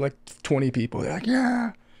crazy to like 20 people. They're like,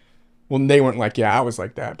 yeah. Well, they weren't like, yeah, I was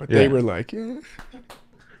like that. But they were like, yeah.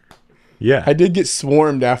 Yeah. I did get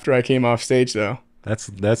swarmed after I came off stage, though. That's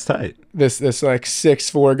tight. This like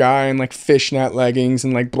 6'4" guy in like fishnet leggings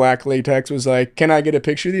and like black latex was like, can I get a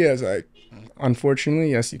picture of you? I was like,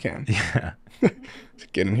 unfortunately, yes, you can. Yeah.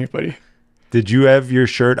 Get in here, buddy. Did you have your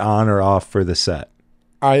shirt on or off for the set?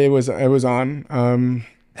 It was on.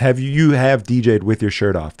 You have DJ'd with your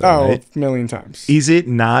shirt off though, right? A million times. Is it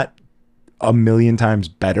not a million times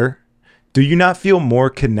better? Do you not feel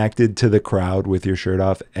more connected to the crowd with your shirt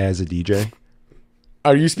off as a DJ?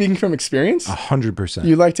 Are you speaking from experience? 100%.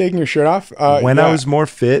 You like taking your shirt off? When I was more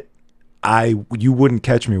fit, you wouldn't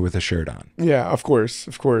catch me with a shirt on. Yeah, of course.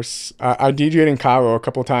 I DJ'd in Cabo a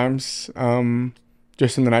couple times.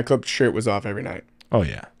 Just in the nightclub, shirt was off every night. Oh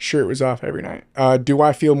yeah, shirt was off every night. Do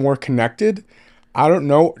I feel more connected? I don't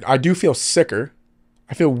know. I do feel sicker.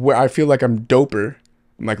 I feel like I'm doper.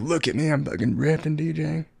 I'm like, look at me, I'm fucking ripped and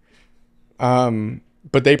DJing.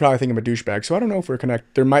 But they probably think I'm a douchebag. So I don't know if we're connected.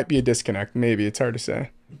 There might be a disconnect. Maybe. It's hard to say.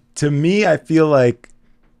 To me, I feel like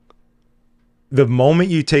the moment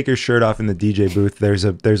you take your shirt off in the DJ booth,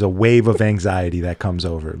 there's a wave of anxiety that comes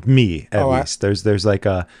over me, at least. There's like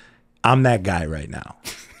I'm that guy right now.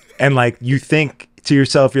 And like you think to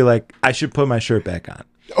yourself, you're like, I should put my shirt back on.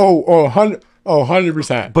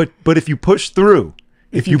 100%. But if you push through,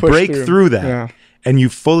 if you break through that, and you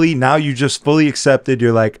just fully accepted,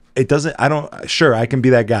 you're like, sure, I can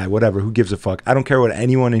be that guy, whatever, who gives a fuck? I don't care what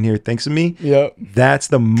anyone in here thinks of me. Yep. That's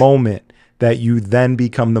the moment that you then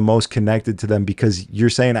become the most connected to them, because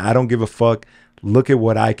you're saying, I don't give a fuck. Look at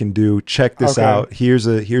what I can do. Check this out. Here's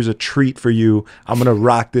a treat for you. I'm going to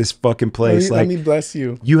rock this fucking place. Let me bless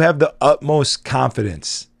you. You have the utmost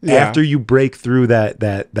confidence after you break through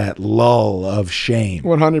that lull of shame.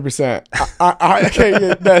 100%.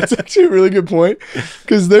 Okay, that's actually a really good point,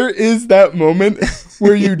 because there is that moment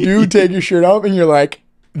where you do take your shirt off and you're like,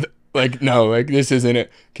 no, like this isn't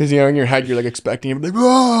it. Because, you know, in your head, you're like expecting it. Like,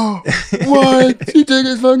 oh, what? He took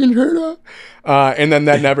his fucking shirt off. And then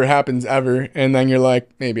that never happens ever. And then you're like,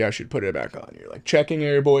 maybe I should put it back on. You're like checking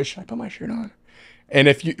your boy, should I put my shirt on? And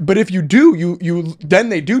if you do, then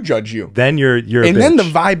they do judge you. Then you're a bitch. Then the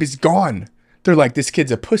vibe is gone. They're like, this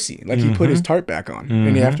kid's a pussy. Like he put his tarp back on.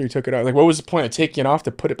 And after he took it out, like, what was the point of taking it off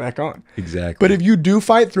to put it back on? Exactly. But if you do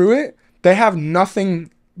fight through it, they have nothing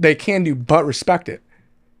they can do but respect it.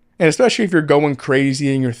 And especially if you're going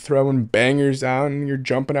crazy and you're throwing bangers out and you're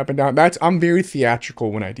jumping up and down. I'm very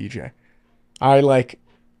theatrical when I DJ. I like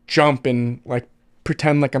jump and like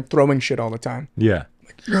pretend like I'm throwing shit all the time. Yeah.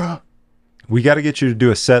 Like, yeah. We got to get you to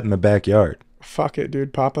do a set in the backyard. Fuck it,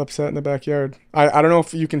 dude. Pop-up set in the backyard. I don't know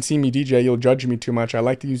if you can see me DJ. You'll judge me too much. I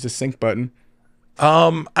like to use the sync button.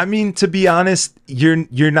 I mean, to be honest,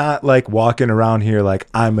 you're not like walking around here like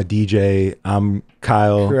I'm a DJ. I'm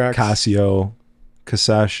Kyle Casaccio.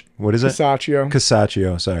 Casaccio. What is it?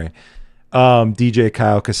 Casaccio. Sorry. DJ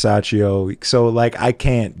Kyle Casaccio. So like I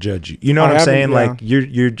can't judge you. You know what I'm saying? Yeah. Like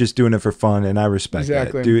you're just doing it for fun, and I respect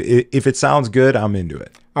that. Dude, if it sounds good, I'm into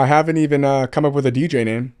it. I haven't even come up with a DJ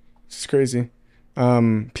name. It's crazy.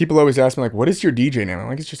 People always ask me like, what is your DJ name? I'm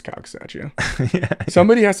like, it's just Kyle Casaccio. Yeah.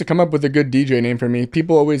 Somebody has to come up with a good DJ name for me.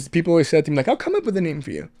 People always said to me like, I'll come up with a name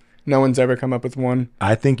for you. No one's ever come up with one.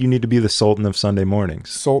 I think you need to be the Sultan of Sunday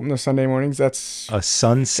mornings. Sultan of Sunday mornings. That's a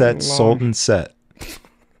sunset Sultan set.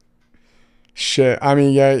 Shit. I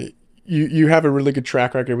mean, yeah, you have a really good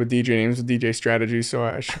track record with DJ names, with DJ strategy. So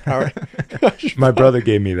I should My brother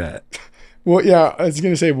gave me that. Well, yeah, I was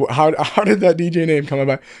gonna say, how did that DJ name come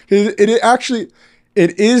about?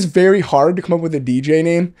 It is very hard to come up with a DJ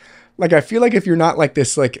name. Like I feel like if you're not like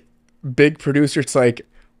this like big producer, it's like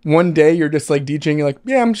one day you're just like DJing, you're like,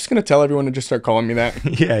 yeah, I'm just gonna tell everyone to just start calling me that.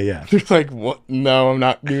 Yeah. They're like, what? No, I'm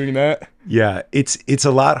not doing that. Yeah, it's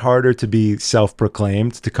a lot harder to be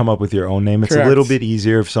self-proclaimed, to come up with your own name. It's Correct. A little bit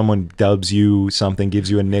easier if someone dubs you something, gives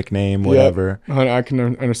you a nickname, whatever. Yep. I can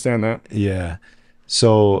understand that. Yeah.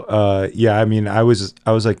 So yeah, I mean, I was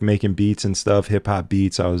like making beats and stuff, hip hop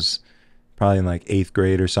beats. I was probably in like 8th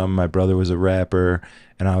grade or something. My brother was a rapper,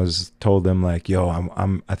 and I told him like, yo, I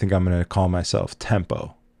think I'm gonna call myself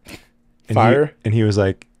Tempo. And Fire. He was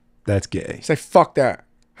like, that's gay. He's like, fuck that.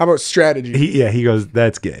 How about strategy? He goes,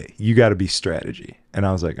 that's gay. You got to be strategy. And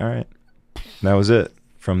I was like, all right. And that was it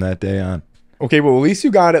from that day on. Okay, well, at least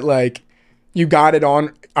you got it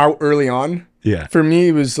on out early on. Yeah. For me,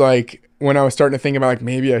 it was like when I was starting to think about like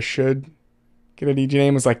maybe I should get a DJ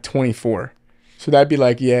name, was like 24. So that'd be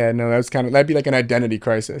like, yeah, no, that'd be like an identity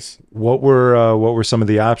crisis. What were some of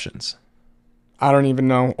the options? I don't even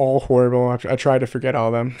know. All horrible. I tried to forget all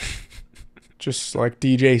of them. Just like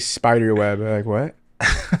DJ Spiderweb. Like, what?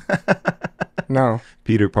 No.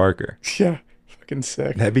 Peter Parker. Yeah. Fucking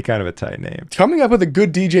sick. That'd be kind of a tight name. Coming up with a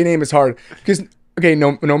good DJ name is hard. Because, okay,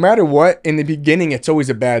 no matter what, in the beginning, it's always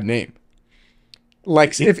a bad name.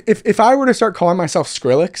 Like, if I were to start calling myself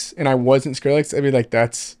Skrillex and I wasn't Skrillex, I'd be like,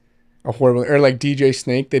 that's a horrible... Or like DJ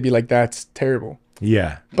Snake, they'd be like, that's terrible.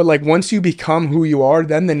 Yeah. But like, once you become who you are,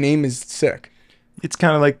 then the name is sick. It's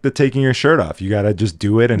kind of like the taking your shirt off. You got to just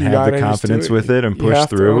do it and have the confidence with it and push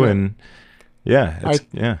through. And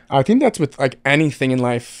yeah, I think that's with like anything in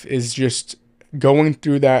life, is just going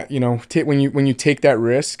through that, you know, when you take that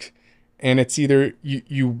risk, and it's either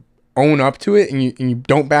you own up to it and you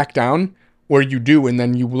don't back down, or you do and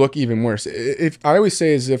then you look even worse. If I always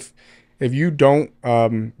say is if you don't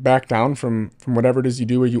back down from whatever it is you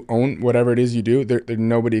do, or you own whatever it is you do,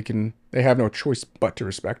 they have no choice but to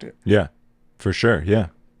respect it. Yeah. For sure, yeah.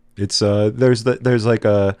 It's there's like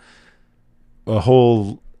a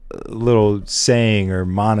whole little saying or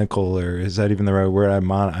monocle, or is that even the right word? I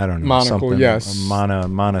don't know. Monocle, something, yes.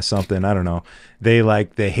 Mana something. I don't know.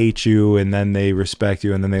 They hate you and then they respect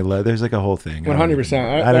you and then there's like a whole thing.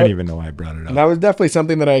 100%. I don't even know why I brought it up. That was definitely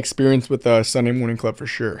something that I experienced with Sunday Morning Club for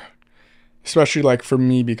sure. Especially like for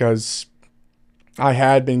me, because I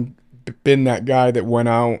had been that guy that went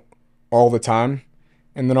out all the time.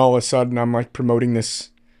 And then all of a sudden, I'm like promoting this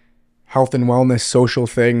health and wellness social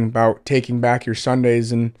thing about taking back your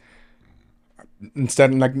Sundays, and instead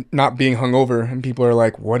of like not being hungover, and people are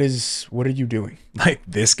like, what are you doing? Like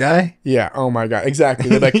this guy? Yeah. Oh my God. Exactly.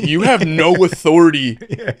 They're like, you have no authority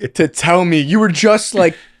to tell me. You were just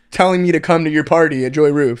like telling me to come to your party at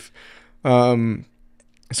Joy Roof.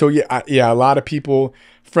 So yeah, a lot of people,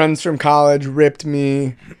 friends from college, ripped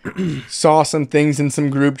me, saw some things in some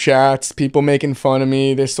group chats, people making fun of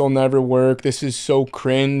me. This will never work. This is so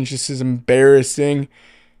cringe. This is embarrassing.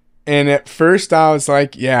 And at first I was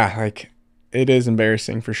like, yeah, like it is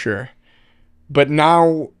embarrassing for sure. But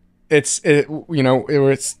now I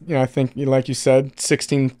think like you said,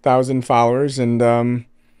 16,000 followers. And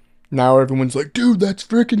now everyone's like, dude, that's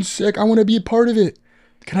freaking sick. I want to be a part of it.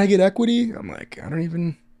 Can I get equity? I'm like, I don't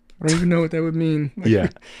even know what that would mean. Yeah.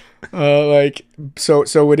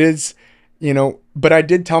 So it is, but I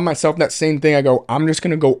did tell myself that same thing. I go, I'm just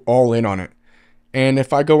going to go all in on it. And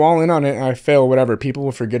if I go all in on it and I fail, whatever, people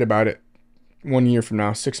will forget about it 1 year from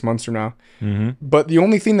now, 6 months from now. Mm-hmm. But the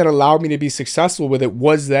only thing that allowed me to be successful with it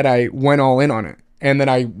was that I went all in on it. And then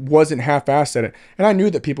I wasn't half-assed at it. And I knew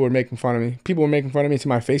that people were making fun of me. People were making fun of me to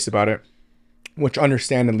my face about it, which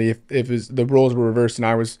understandably, if the roles were reversed and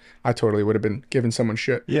I totally would have been giving someone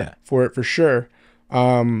shit for it for sure.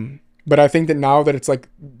 But I think that now that it's like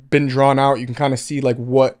been drawn out, you can kind of see like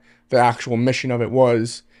what the actual mission of it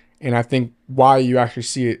was. And I think why you actually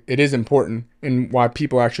see it is important, and why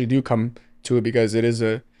people actually do come to it, because it is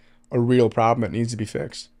a real problem that needs to be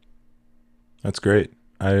fixed. That's great.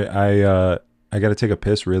 I got to take a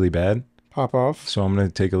piss really bad. Pop off. So I'm going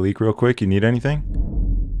to take a leak real quick. You need anything?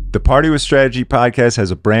 The Party with Strategy podcast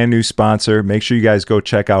has a brand new sponsor. Make sure you guys go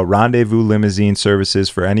check out Rendezvous Limousine Services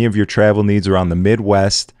for any of your travel needs around the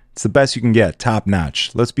Midwest. It's the best you can get, top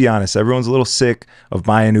notch. Let's be honest, everyone's a little sick of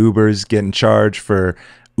buying Ubers, getting charged for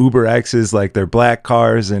Uber X's like they're black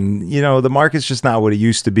cars, and you know, the market's just not what it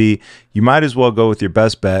used to be. You might as well go with your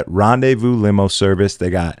best bet, Rendezvous Limo Service. They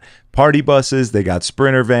got party buses, they got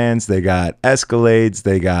Sprinter vans, they got Escalades,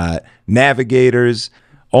 they got Navigators.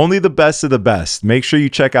 Only the best of the best. Make sure you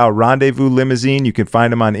check out Rendezvous Limousine. You can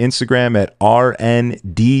find them on Instagram at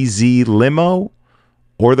RNDZ Limo,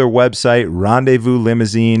 or their website, Rendezvous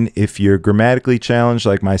Limousine. If you're grammatically challenged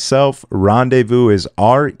like myself, Rendezvous is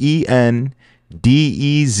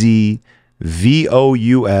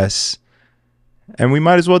RENDEZVOUS. And we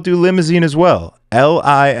might as well do limousine as well.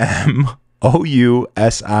 LIMOUSINE.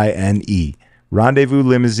 Rendezvous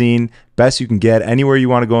Limousine. Best you can get anywhere you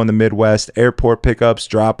want to go in the Midwest. Airport pickups,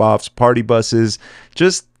 drop-offs, party buses.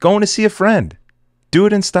 Just going to see a friend. Do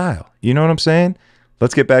it in style. You know what I'm saying?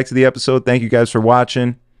 Let's get back to the episode. Thank you guys for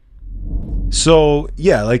watching. So,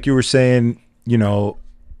 yeah, like you were saying, you know,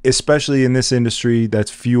 especially in this industry that's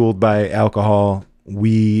fueled by alcohol,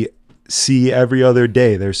 we see every other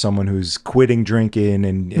day there's someone who's quitting drinking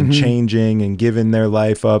and changing and giving their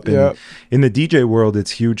life up. And in the DJ world,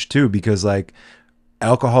 it's huge too, because like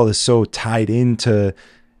alcohol is so tied into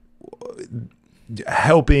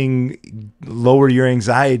helping lower your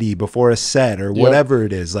anxiety before a set or whatever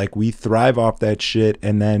it is. Like we thrive off that shit.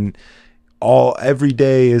 And then every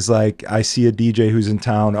day is like, I see a DJ who's in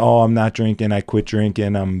town. Oh, I'm not drinking. I quit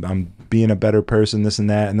drinking. I'm being a better person, this and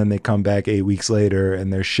that. And then they come back 8 weeks later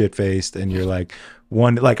and they're shit faced. And you're like,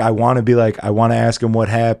 I want to be like, I want to ask them what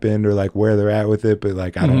happened or like where they're at with it. But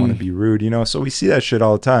like, I don't want to be rude, you know? So we see that shit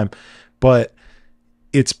all the time, but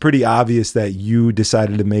it's pretty obvious that you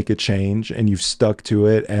decided to make a change and you've stuck to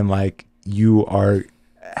it. And like, you are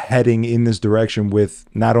heading in this direction with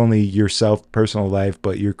not only yourself, personal life,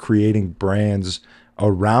 but you're creating brands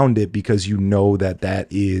around it because you know that that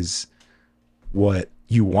is what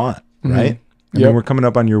you want, right? I mean, we're coming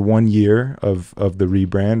up on your 1 year of the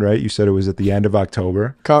rebrand, right? You said it was at the end of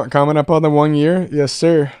October. Coming up on the 1 year? Yes,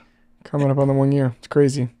 sir. Coming up on the 1 year. It's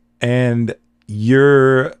crazy. And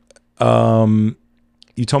you're,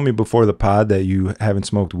 you told me before the pod that you haven't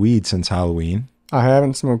smoked weed since Halloween. I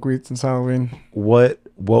haven't smoked weed since Halloween. What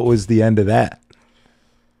was the end of that?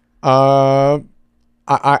 I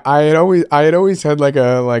had always had like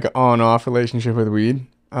a on-off relationship with weed.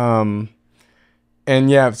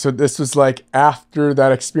 And yeah, so this was like after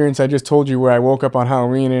that experience I just told you, where I woke up on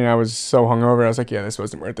Halloween and I was so hungover. I was like, yeah, this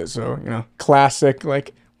wasn't worth it. So, you know, classic,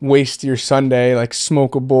 like waste your Sunday, like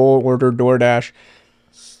smoke a bowl, order DoorDash.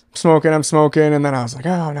 I'm smoking. And then I was like,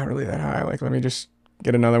 oh, I'm not really that high. Like, let me just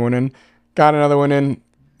get another one in. Got another one in.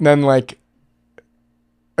 Then like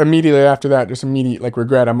immediately after that, just immediate like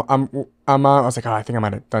regret. I'm on. I was like, oh, I think I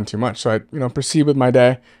might have done too much. So I, proceed with my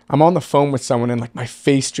day. I'm on the phone with someone and like my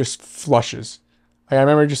face just flushes. Like, I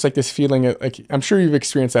remember just like this feeling of, like, I'm sure you've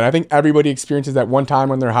experienced that. I think everybody experiences that one time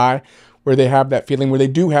when they're high, where they have that feeling, where they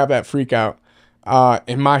do have that freak out.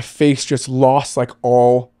 And my face just lost like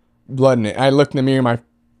all blood in it. I looked in the mirror, my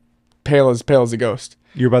pale as a ghost.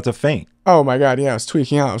 You're about to faint. Oh my God. Yeah. I was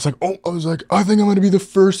tweaking out. I was like, I think I'm going to be the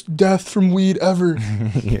first death from weed ever.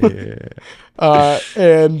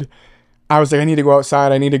 And I was like, I need to go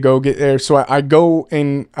outside. I need to go get there. So I go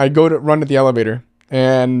to run to the elevator,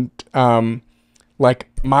 and, like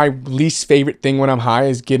my least favorite thing when I'm high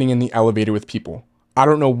is getting in the elevator with people. I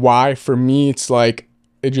don't know why. For me, it's like,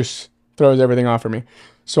 it just throws everything off for me.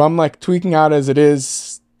 So I'm like tweaking out as it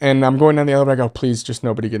is. And I'm going down the elevator. I go, please, just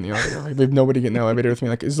nobody get in the elevator. Like, leave nobody get in the elevator with me.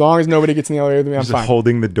 Like, as long as nobody gets in the elevator with me, I'm fine.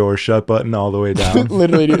 Holding the door shut button all the way down.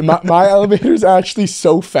 Literally, dude. My elevator is actually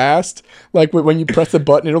so fast. Like, when you press the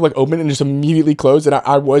button, it'll like open and just immediately close. And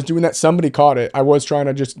I was doing that. Somebody caught it. I was trying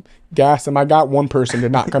to just gas them. I got one person to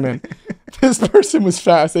not come in. This person was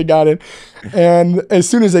fast. They got in. And as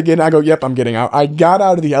soon as they get in, I go, yep, I'm getting out. I got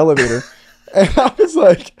out of the elevator. And I was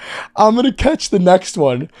like, I'm going to catch the next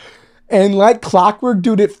one. And like clockwork,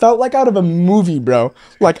 dude, it felt like out of a movie, bro.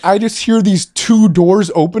 Like I just hear these 2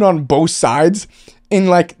 doors open on both sides and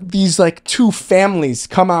like these like 2 families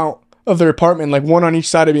come out of their apartment, like one on each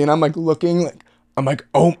side of me. And I'm like looking like, I'm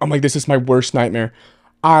like, this is my worst nightmare.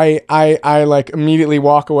 I like immediately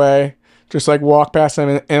walk away, just like walk past them.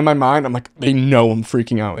 And in my mind, I'm like, they know I'm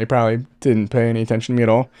freaking out. They probably didn't pay any attention to me at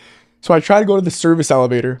all. So I try to go to the service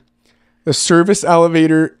elevator. The service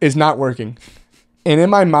elevator is not working. And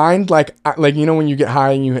in my mind, like you know when you get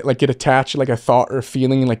high and you like get attached to like a thought or a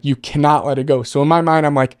feeling and like you cannot let it go. So in my mind,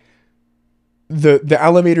 I'm like, the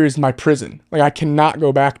elevator is my prison. Like I cannot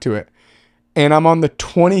go back to it. And I'm on the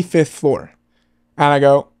 25th floor. And I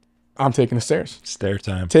go, I'm taking the stairs. Stair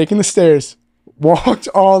time. Taking the stairs. Walked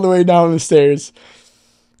all the way down the stairs.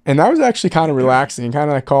 And that was actually kind of relaxing.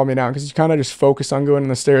 Kind of like calmed me down because you kind of just focus on going in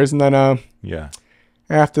the stairs. And then yeah.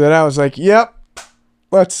 After that, I was like, yep.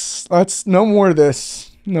 Let's no more of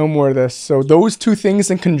this. No more of this. So those 2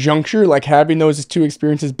 things in conjuncture, like having those 2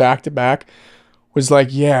 experiences back to back was like,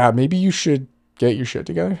 yeah, maybe you should get your shit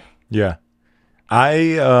together. Yeah. I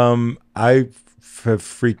have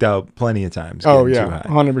freaked out plenty of times. Oh yeah,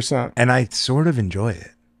 100%. And I sort of enjoy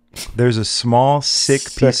it. There's a small sick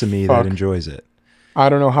piece of me that enjoys it. I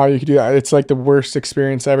don't know how you could do that. It's like the worst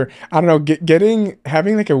experience ever. I don't know.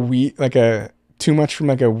 Having like a weed, like a too much from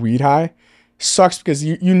like a weed high sucks because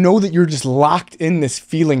you know that you're just locked in this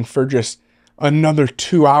feeling for just another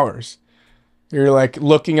 2 hours. You're like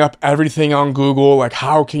looking up everything on Google, like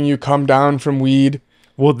how can you come down from weed?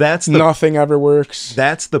 Well, nothing ever works.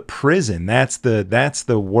 That's the prison. That's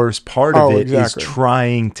the worst part of it, exactly. Is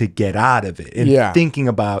trying to get out of it and thinking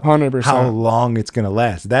about 100%. How long it's going to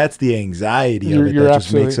last. That's the anxiety of it that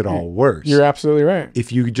just makes it all worse. You're absolutely right.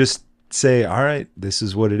 If you just say, all right, this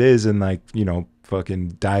is what it is, and like, you know, fucking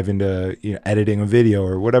dive into editing a video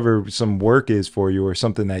or whatever some work is for you or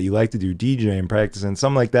something that you like to do, DJing, practicing,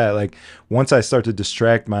 something like that. Like once I start to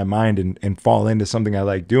distract my mind and fall into something I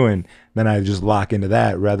like doing, then I just lock into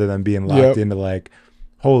that rather than being locked into like,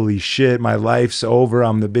 holy shit, my life's over.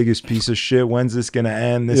 I'm the biggest piece of shit. When's this going to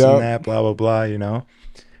end? This and that, blah, blah, blah, you know?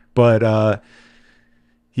 But,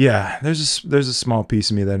 yeah, there's a small piece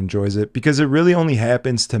of me that enjoys it because it really only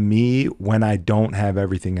happens to me when I don't have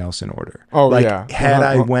everything else in order. Oh, like, yeah. Had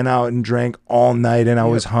I went out and drank all night and I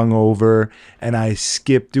was hungover and I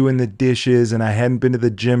skipped doing the dishes and I hadn't been to the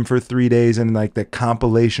gym for 3 days and like the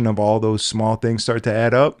compilation of all those small things start to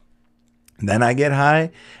add up, then I get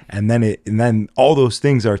high and then all those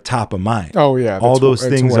things are top of mind. Oh, yeah. All those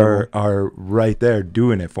things are right there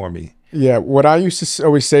doing it for me. Yeah, what I used to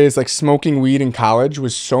always say is like smoking weed in college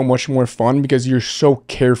was so much more fun because you're so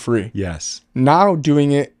carefree. Yes. Now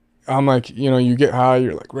doing it, I'm like, you know, you get high,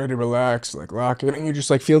 you're like ready to relax, like lock it, and you just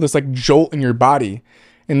like feel this like jolt in your body.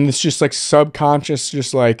 And it's just like subconscious,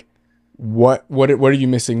 just like, what are you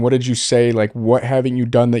missing? What did you say? Like, what haven't you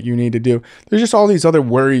done that you need to do? There's just all these other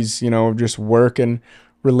worries, you know, just work and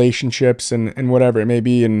relationships and whatever it may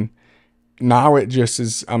be. And now it just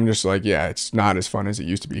is, I'm just like, yeah, it's not as fun as it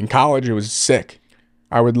used to be. In college, it was sick.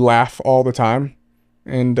 I would laugh all the time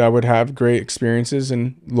and I would have great experiences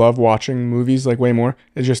and love watching movies like way more.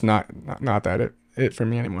 It's just not that it for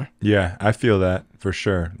me anymore. Yeah, I feel that for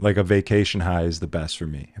sure. Like a vacation high is the best for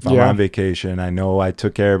me. If I'm on vacation, I know I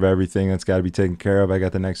took care of everything that's got to be taken care of. I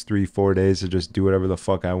got the next 3-4 days to just do whatever the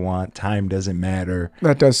fuck I want. Time doesn't matter.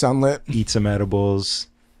 That does sound lit. Eat some edibles.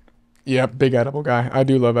 Yeah, big edible guy. I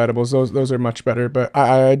do love edibles. Those are much better, but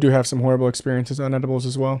I do have some horrible experiences on edibles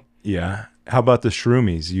as well. Yeah. How about the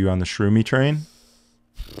shroomies? You on the shroomy train?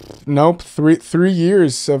 Nope. 3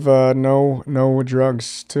 years of no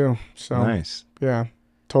drugs too. So nice. Yeah.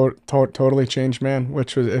 Totally changed man.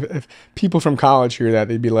 Which was if people from college hear that,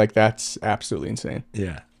 they'd be like, "That's absolutely insane."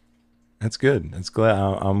 Yeah. That's good. That's glad.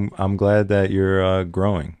 I'm glad that you're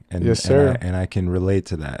growing. And, yes, sir. And I can relate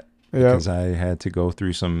to that. Because I had to go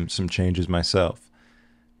through some changes myself.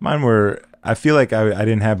 Mine were, I feel like I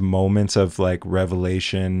didn't have moments of like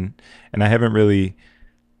revelation, and I haven't really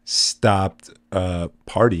stopped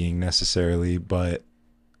partying necessarily, but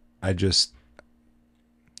I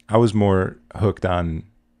was more hooked on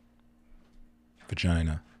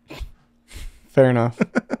vagina. Fair enough.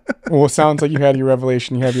 Well, it sounds like you had your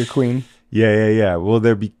revelation. You have your queen. Yeah. Well,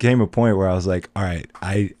 there became a point where I was like, all right,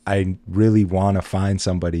 I really want to find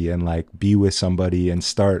somebody and like be with somebody and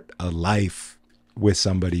start a life with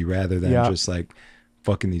somebody rather than just like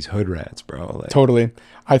fucking these hood rats, bro. Like, totally.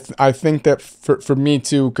 I think that for me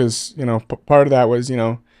too, because, you know, part of that was, you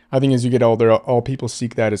know, I think as you get older, all people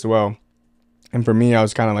seek that as well. And for me, I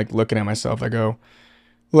was kind of like looking at myself,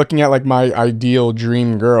 looking at like my ideal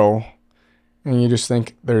dream girl. And you just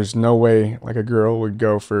think there's no way like a girl would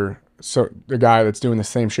go for so the guy that's doing the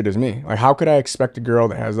same shit as me. Like, how could I expect a girl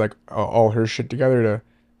that has like all her shit together to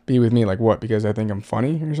be with me? Like, what? Because I think I'm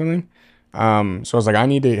funny or something? So I was like, I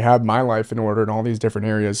need to have my life in order in all these different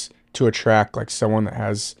areas to attract like someone that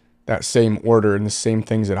has that same order and the same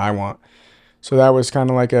things that I want. So that was kind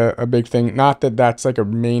of like a big thing. Not that that's like a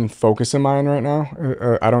main focus of mine right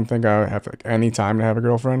now. I don't think I have like any time to have a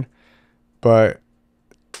girlfriend, but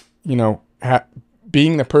you know,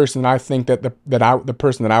 being the person I think that the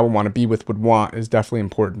person that I would want to be with would want is definitely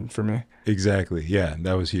important for me. Exactly. Yeah,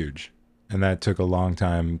 that was huge. And that took a long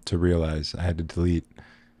time to realize. I had to delete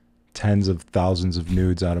tens of thousands of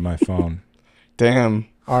nudes out of my phone. Damn.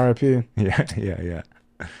 R.I.P. Yeah.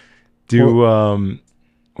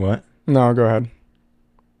 What? No, go ahead.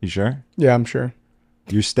 You sure? Yeah, I'm sure.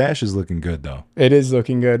 Your stash is looking good though. It is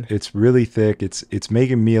looking good. It's really thick. It's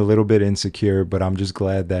making me a little bit insecure, but I'm just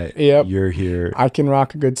glad that you're here. I can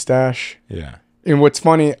rock a good stash. Yeah. And what's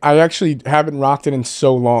funny, I actually haven't rocked it in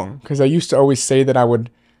so long because I used to always say that I would,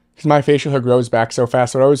 because my facial hair grows back so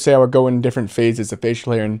fast. So I always say I would go in different phases of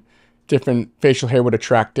facial hair, and different facial hair would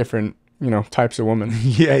attract different, types of women.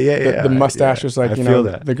 Yeah. The mustache was like,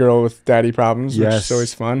 the girl with daddy problems, which is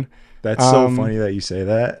always fun. That's so funny that you say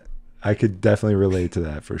that. I could definitely relate to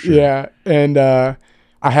that for sure. Yeah. And I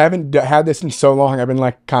haven't had this in so long. I've been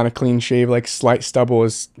like kind of clean shave, like slight stubble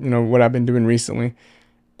is, what I've been doing recently.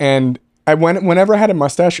 And whenever I had a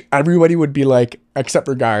mustache, everybody would be like, except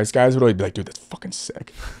for guys would always be like, dude, that's fucking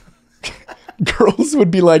sick. Girls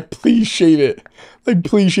would be like, please shave it. Like,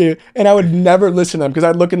 please shave it. And I would never listen to them because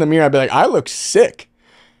I'd look in the mirror. I'd be like, I look sick.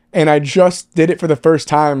 And I just did it for the first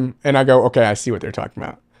time. And I go, okay, I see what they're talking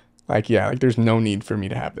about. Like, yeah, like there's no need for me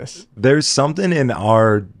to have this. There's something in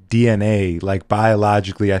our DNA, like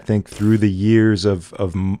biologically, I think through the years of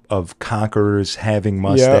conquerors having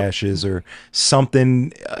mustaches or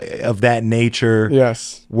something of that nature.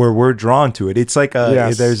 Yes. Where we're drawn to it. It's like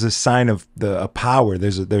there's a sign of a power.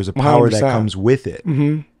 There's a power 100%. That comes with it.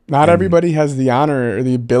 Mm-hmm. Not everybody has the honor or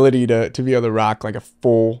the ability to be able to rock like a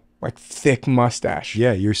full, like thick mustache.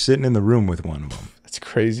 Yeah, you're sitting in the room with one of them. That's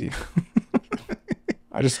crazy.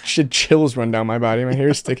 I just should chills run down my body. My hair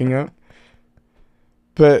is sticking up.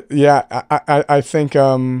 But yeah, I think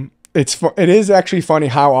it is actually funny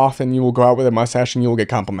how often you will go out with a mustache and you will get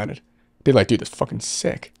complimented. Be like, dude, that's fucking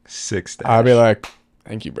sick. Sick stash. I'll be like,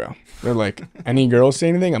 thank you, bro. They're like, any girls say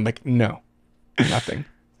anything? I'm like, no, nothing.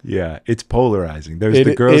 Yeah, it's polarizing. There's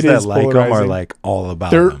the girls that like them are like all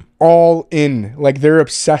about them. They're all in. Like they're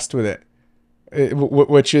obsessed with it,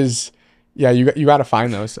 which is. Yeah, you got to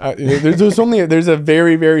find those. There's a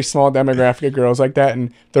very, very small demographic of girls like that,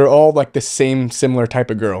 and they're all like the similar type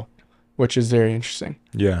of girl, which is very interesting.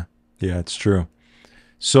 Yeah, it's true.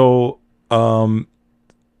 So, I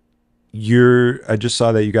just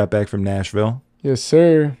saw that you got back from Nashville. Yes,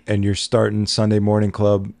 sir. And you're starting Sunday Morning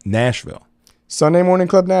Club Nashville. Sunday Morning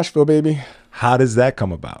Club Nashville, baby. How does that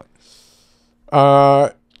come about?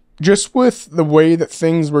 Just with the way that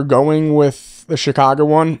things were going with the Chicago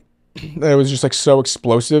one. It was just like so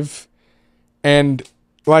explosive, and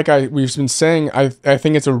like we've been saying, I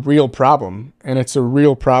think it's a real problem, and it's a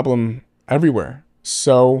real problem everywhere.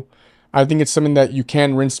 So I think it's something that you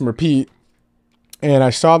can rinse and repeat. And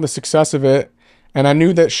I saw the success of it, and I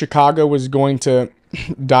knew that Chicago was going to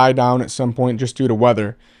die down at some point just due to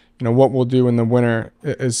weather. What we'll do in the winter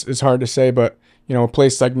is hard to say, but a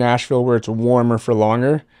place like Nashville where it's warmer for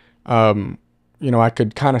longer, I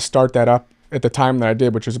could kind of start that up at the time that I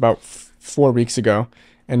did, which was about 4 weeks ago.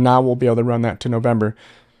 And now we'll be able to run that to November.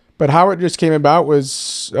 But how it just came about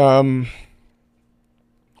was,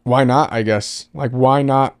 why not, I guess? Like, why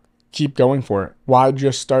not keep going for it? Why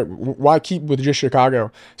keep with just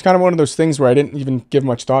Chicago? It's kind of one of those things where I didn't even give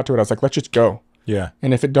much thought to it. I was like, let's just go. Yeah.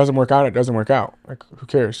 And if it doesn't work out, it doesn't work out. Like, who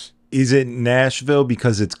cares? Is it Nashville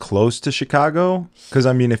because it's close to Chicago? Because,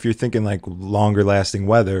 I mean, if you're thinking like longer lasting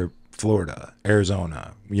weather, Florida,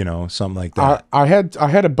 Arizona, something like that. I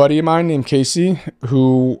had a buddy of mine named Casey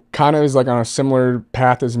who kind of is like on a similar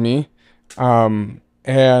path as me.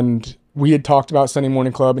 And we had talked about Sunday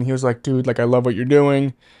Morning Club, and he was like, dude, like, I love what you're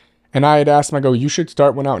doing. And I had asked him, I go, you should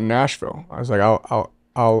start one out in Nashville. I was like,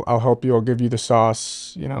 I'll help you. I'll give you the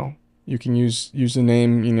sauce. You can use the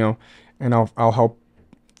name, and I'll help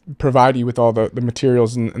provide you with all the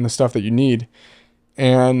materials and the stuff that you need.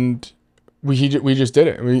 And we just did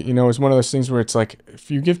it. It's one of those things where it's like, if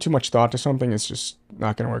you give too much thought to something, it's just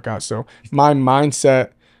not going to work out. So my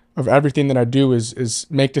mindset of everything that I do is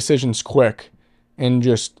make decisions quick, and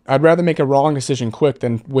I'd rather make a wrong decision quick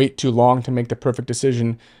than wait too long to make the perfect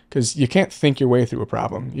decision, because you can't think your way through a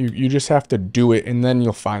problem. You just have to do it, and then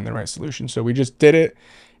you'll find the right solution. So we just did it,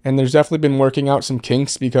 And there's definitely been working out some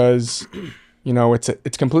kinks because, you know,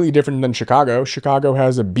 it's completely different than Chicago. Chicago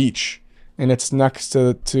has a beach and it's next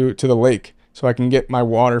to the lake. So I can get my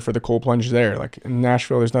water for the cold plunge there. Like in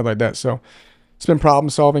Nashville, there's nothing like that. So it's been problem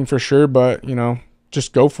solving for sure, but you know,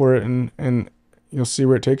 just go for it and you'll see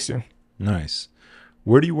where it takes you. Nice.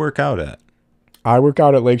 Where do you work out at? I work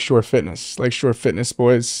out at Lakeshore Fitness. Lakeshore Fitness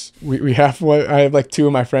boys. I have like two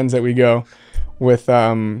of my friends that we go with.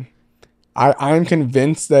 I'm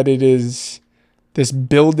convinced that it is this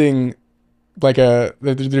building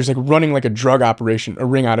there's like running like a drug operation, a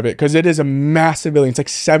ring out of it, because it is a massive building. It's like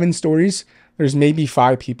 7 stories. There's maybe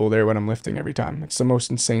 5 people there when I'm lifting every time. It's the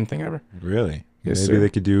most insane thing ever. Really? Yes, Maybe sir. they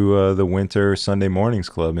could do the winter Sunday mornings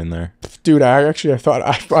club in there. Dude, I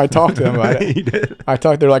thought I talked to them about it. You did?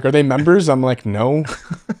 They're like, are they members? I'm like, no.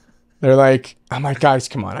 They're like, I'm like, guys,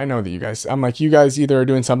 come on. I know that you guys, I'm like, you guys either are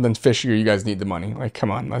doing something fishy or you guys need the money. Like, come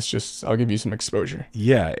on, I'll give you some exposure.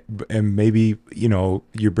 Yeah. And maybe, you know,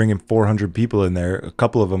 you're bringing 400 people in there. A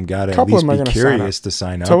couple of them got to at least be curious to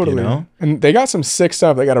sign up. Totally. You know? And they got some sick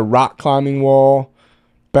stuff. They got a rock climbing wall,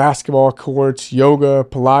 basketball courts, yoga,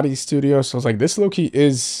 Pilates studio. So I was like, this low-key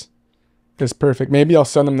is perfect. Maybe I'll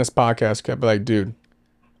send them this podcast. I'll be like, dude,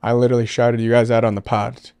 I literally shouted you guys out on the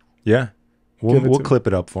pod. Yeah. We'll clip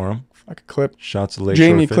it up for them. Like a clip. Shouts to Lakeshore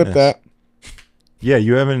Jamie, Fitness. clip that. Yeah,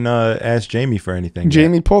 you haven't asked Jamie for anything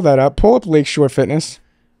Jamie, yet. pull that up. Pull up Lakeshore Fitness.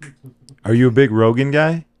 Are you a big Rogan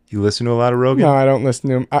guy? You listen to a lot of Rogan? No, I don't listen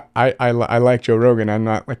to him. I like Joe Rogan. I'm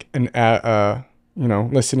not like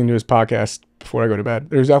listening to his podcast before I go to bed.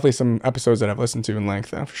 There's definitely some episodes that I've listened to in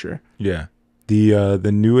length now for sure. Yeah.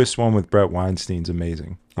 The newest one with Brett Weinstein's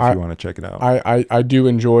amazing. If you want to check it out. I do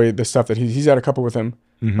enjoy the stuff that he's had a couple with him.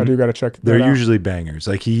 Mm-hmm. I do got to check that They're out. usually bangers.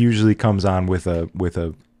 Like he usually comes on with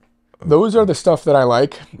a. Those are the stuff that I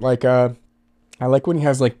like. Like I like when he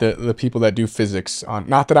has like the people that do physics on.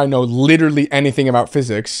 Not that I know literally anything about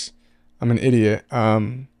physics. I'm an idiot.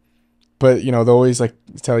 But you know, they'll always like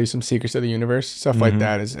tell you some secrets of the universe. Stuff like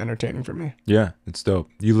that is entertaining for me. Yeah, it's dope.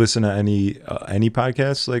 You listen to any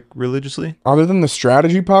podcasts like religiously? Other than the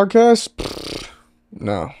strategy podcast,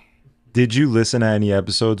 no. Did you listen to any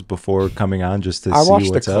episodes before coming on just to see what's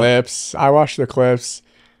up? I watched the clips.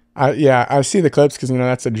 I see the clips because, you know,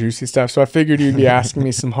 that's the juicy stuff. So I figured you'd be asking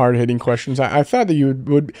me some hard-hitting questions. I thought that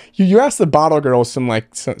you asked the bottle girls some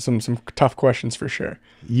tough questions for sure.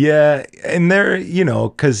 Yeah, and they're, you know,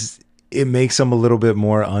 because it makes them a little bit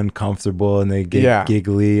more uncomfortable and they get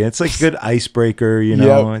giggly. It's like a good icebreaker, you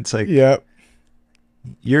know. It's like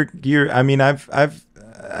you're. I mean,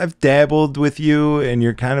 I've dabbled with you, and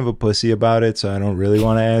you're kind of a pussy about it, so I don't really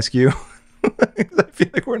want to ask you. I feel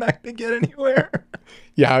like we're not gonna get anywhere.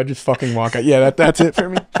 Yeah, I would just fucking walk out. Yeah, that's it for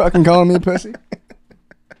me. Fucking calling me a pussy.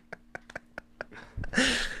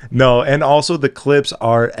 No, and also the clips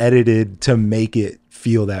are edited to make it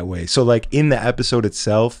feel that way. So like in the episode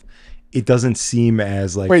itself, it doesn't seem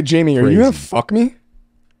as like. Wait, Jamie, crazy. Are you gonna fuck me?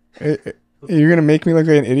 You're gonna make me look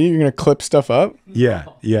like an idiot? You're gonna clip stuff up? Yeah.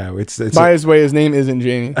 It's by his way, his name isn't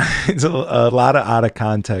Jamie. It's a lot of out of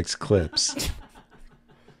context clips.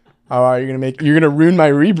 Oh, you're gonna ruin my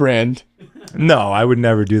rebrand. No, I would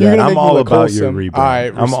never do that. I'm all about your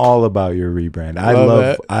rebrand. I'm all about your rebrand.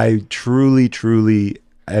 I truly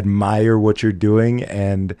admire what you're doing,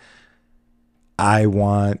 and I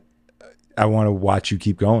want to watch you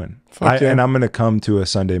keep going. And I'm gonna come to a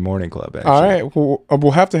Sunday morning club. Actually. All right,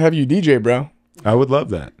 we'll have to have you DJ, bro. I would love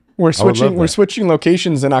that. We're switching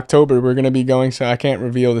locations in October. We're gonna be going, so I can't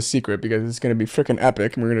reveal the secret because it's gonna be freaking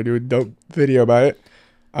epic, and we're gonna do a dope video about it.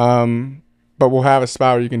 But we'll have a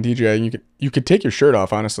spot where you can DJ, and you could take your shirt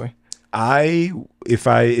off. Honestly,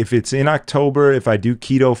 if it's in October, if I do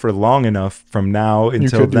keto for long enough from now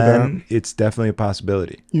until then, it's definitely a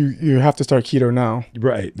possibility. You have to start keto now,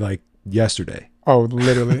 right? Like yesterday. Oh,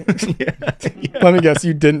 literally. Yeah. Let me guess,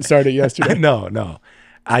 you didn't start it yesterday. No,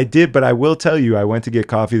 I did, but I will tell you, I went to get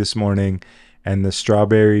coffee this morning, and the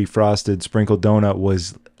strawberry frosted sprinkled donut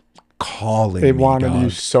was calling. They wanted you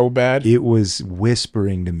so bad. It was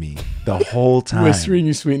whispering to me the whole time. Whispering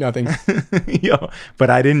you sweet nothing. But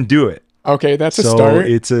I didn't do it. Okay, that's a start.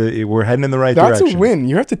 We're heading in the right direction. That's a win.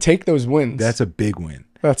 You have to take those wins. That's a big win.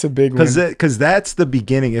 That's a big win. Because that's the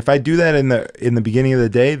beginning. If I do that in the beginning of the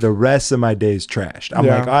day, the rest of my day is trashed. I'm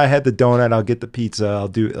like, I had the donut. I'll get the pizza. I'll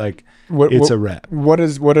do it. Like it's a wrap. What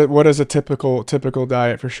does a typical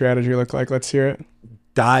diet for strategy look like? Let's hear it.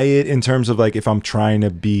 Diet in terms of like if I'm trying to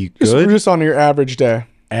be good. We're just on your average day.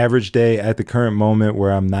 Average day at the current moment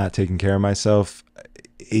where I'm not taking care of myself.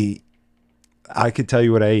 I could tell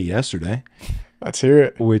you what I ate yesterday. Let's hear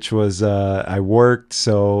it. Which was I worked,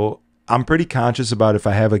 so I'm pretty conscious about if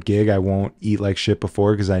I have a gig, I won't eat like shit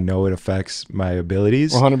before because I know it affects my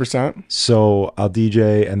abilities. 100%. So I'll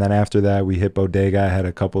DJ, and then after that, we hit Bodega. I had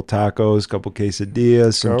a couple tacos, couple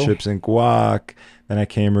quesadillas, some chips and guac. Then I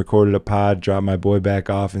came, recorded a pod, dropped my boy back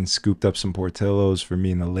off, and scooped up some Portillos for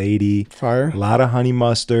me and the lady. Fire. A lot of honey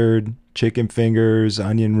mustard, chicken fingers,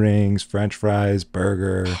 onion rings, French fries,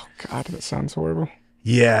 burger. Oh, God, that sounds horrible.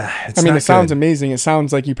 Yeah. I mean, it sounds amazing. It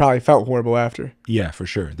sounds like you probably felt horrible after. Yeah, for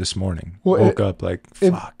sure. This morning. Woke up like,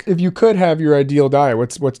 fuck. If you could have your ideal diet,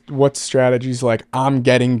 what's strategies like I'm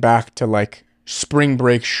getting back to like spring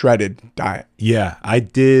break shredded diet? Yeah, I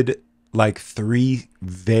did like 3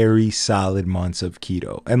 very solid months of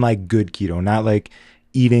keto, and like good keto, not like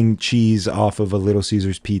eating cheese off of a Little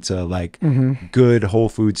Caesars pizza, like good whole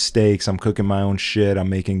food steaks. I'm cooking my own shit. I'm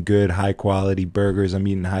making good high quality burgers. I'm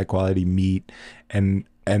eating high quality meat, and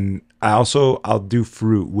I'll do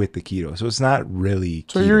fruit with the keto. So it's not really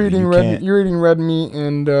keto. So you're eating red meat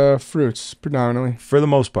and fruits predominantly. For the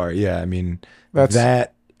most part, yeah. I mean,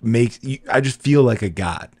 that makes you, I just feel like a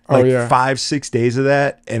god. Like 5-6 days of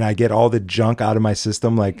that, and I get all the junk out of my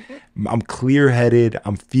system. Like I'm clear headed.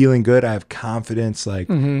 I'm feeling good. I have confidence. Like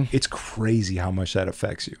it's crazy how much that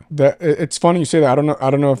affects you. It's funny you say that. I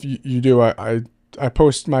don't know if you do. I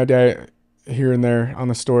post my day here and there on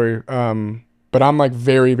the story. But I'm like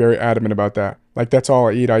very, very adamant about that. Like that's all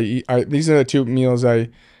I eat. These are the 2 meals I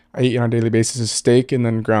eat on a daily basis: is steak and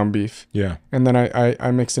then ground beef. Yeah. And then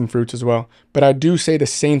I mix in fruits as well. But I do say the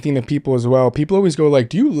same thing to people as well. People always go like,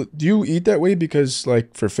 do you eat that way because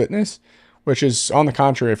like for fitness? Which is on the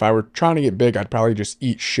contrary. If I were trying to get big, I'd probably just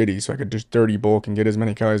eat shitty so I could just dirty bulk and get as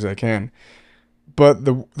many calories as I can. But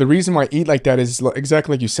the reason why I eat like that is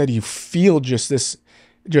exactly like you said. You feel just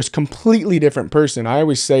completely different person. I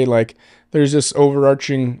always say like there's this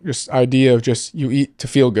overarching just idea of just you eat to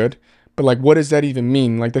feel good. But like, what does that even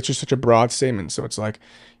mean? Like, that's just such a broad statement. So it's like,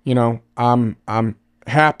 you know, I'm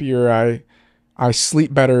happier. I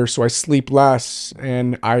sleep better, so I sleep less,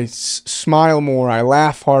 and I smile more. I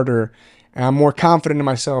laugh harder, and I'm more confident in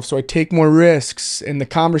myself. So I take more risks, and the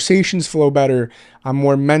conversations flow better. I'm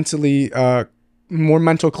more more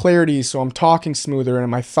mental clarity. So I'm talking smoother,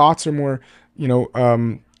 and my thoughts are more,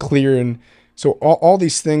 clear. And so all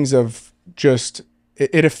these things of just,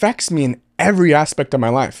 it affects me in every aspect of my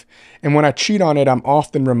life. And when I cheat on it, I'm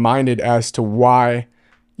often reminded as to why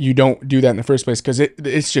you don't do that in the first place, because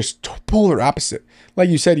it's just polar opposite. Like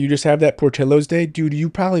you said, you just have that Portillo's day. Dude, you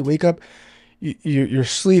probably wake up, your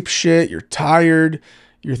sleep shit, you're tired,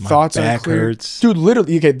 your thoughts are clear. Hurts. Dude,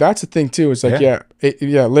 literally, okay, that's the thing too. It's like,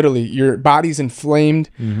 literally, your body's inflamed.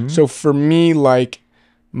 Mm-hmm. So for me, like,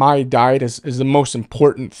 my diet is the most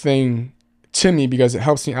important thing to me because it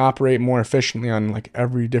helps me operate more efficiently on like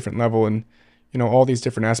every different level and, all these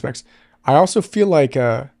different aspects. I also feel like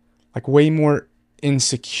way more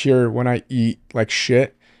insecure when I eat like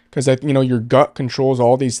shit, because your gut controls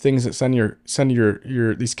all these things that send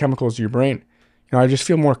your these chemicals to your brain. I just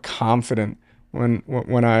feel more confident when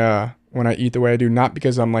I eat the way I do, not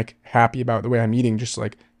because I'm like happy about the way I'm eating, just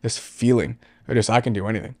like this feeling I can do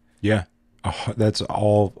anything. Yeah. That's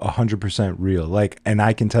all 100% real. Like, and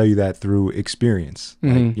I can tell you that through experience.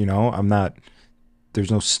 Mm-hmm. Like, I'm not, there's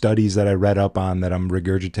no studies that I read up on that I'm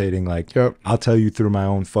regurgitating. Like, I'll tell you through my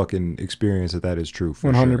own fucking experience that is true.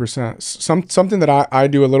 For 100%. Sure. Something that I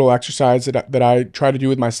do, a little exercise that I try to do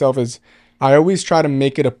with myself, is I always try to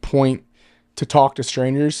make it a point to talk to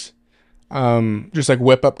strangers. Just like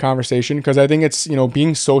whip up conversation, because I think it's,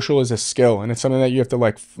 being social is a skill, and it's something that you have to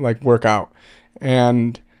like work out.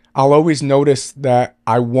 And I'll always notice that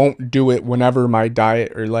I won't do it whenever my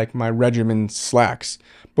diet or like my regimen slacks.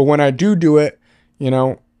 But when I do it,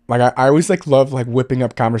 like I always love whipping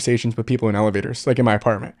up conversations with people in elevators, like in my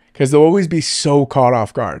apartment, because they'll always be so caught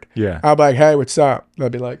off guard. Yeah. I'll be like, hey, what's up? They'll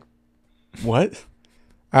be like, what?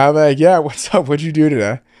 I'll be like, yeah, what's up? What'd you do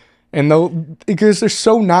today? And because they're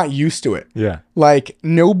so not used to it. Yeah. Like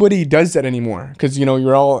nobody does that anymore, because,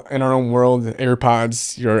 you're all in our own world,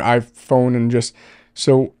 AirPods, your iPhone, and just,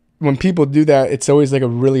 so when people do that, it's always like a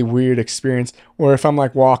really weird experience. Or if I'm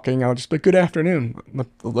like walking, I'll just be like, good afternoon.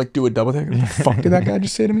 Like do a double take. What the fuck did that guy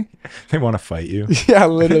just say to me? They want to fight you. Yeah,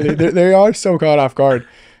 literally. They are so caught off guard.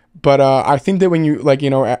 But I think that when you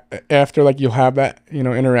after you'll have that,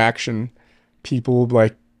 interaction, people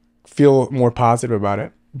feel more positive about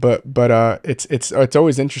it. But it's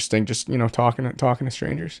always interesting just, talking to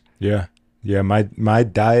strangers. Yeah. Yeah, my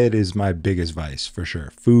diet is my biggest vice, for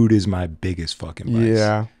sure. Food is my biggest fucking vice.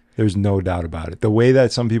 Yeah. There's no doubt about it. The way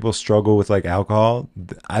that some people struggle with alcohol,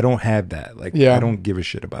 I don't have that. I don't give a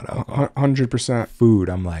shit about alcohol. 100%. Food,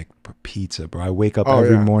 I'm like, pizza, bro. I wake up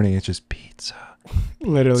every morning, it's just pizza.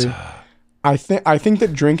 Literally. Pizza. I think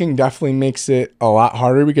that drinking definitely makes it a lot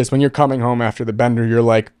harder, because when you're coming home after the bender, you're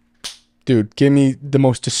like, dude, give me the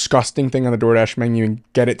most disgusting thing on the DoorDash menu and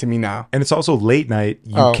get it to me now. And it's also late night.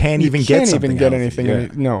 You can't even get something anything. Yeah.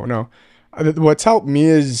 No. What's helped me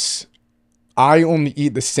is I only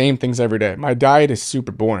eat the same things every day. My diet is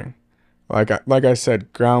super boring. Like I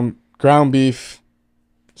said, ground beef,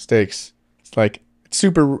 steaks. It's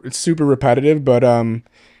super repetitive, but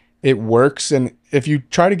it works. And if you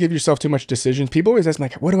try to give yourself too much decisions, people always ask me,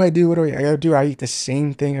 like, what do I do? What do I gotta do? I eat the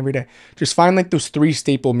same thing every day. Just find like those 3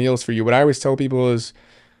 staple meals for you. What I always tell people is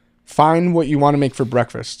find what you want to make for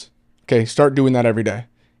breakfast. Okay, start doing that every day.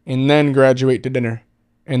 And then graduate to dinner.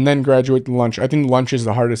 And then graduate to lunch. I think lunch is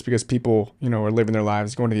the hardest because people, are living their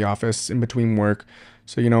lives, going to the office in between work.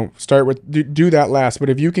 So, start with, do that last. But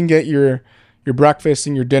if you can get your breakfast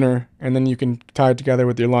and your dinner, and then you can tie it together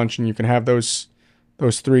with your lunch, and you can have those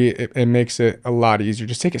 3, it makes it a lot easier.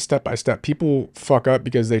 Just take it step by step. People fuck up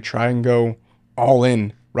because they try and go all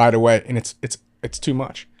in right away, and it's too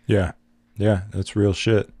much. Yeah, that's real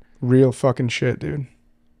shit. Real fucking shit, dude.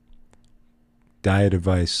 Diet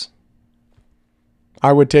advice.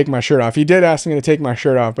 I would take my shirt off. He did ask me to take my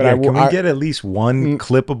shirt off, but can we get at least one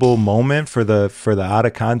clippable moment for the out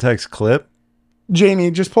of context clip? Jamie,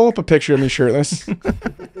 just pull up a picture of me shirtless.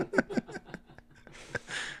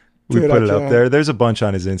 We put it up there. There's a bunch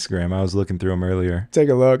on his Instagram. I was looking through them earlier. Take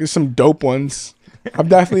a look. There's some dope ones. I've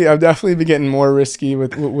definitely been getting more risky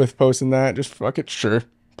with posting that. Just fuck it, sure.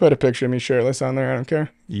 Put a picture of me shirtless on there. I don't care.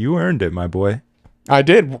 You earned it, my boy. I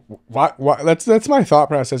did. Why? That's my thought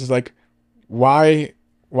process. Is like, why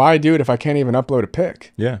do it if I can't even upload a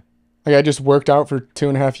pic? Yeah. Like, I just worked out for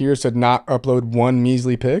 2.5 years to not upload one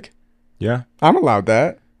measly pic. Yeah. I'm allowed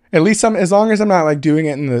that. At least as long as I'm not like doing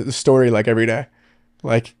it in the story like every day.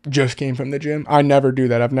 Like, just came from the gym. I never do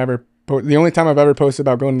that. The only time I've ever posted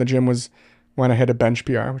about going to the gym was when I hit a bench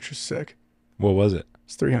PR, which was sick. What was it?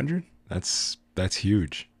 It's 300. That's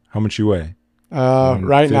huge. How much you weigh?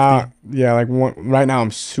 Right now, yeah, right now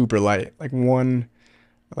I'm super light, like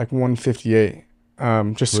 158.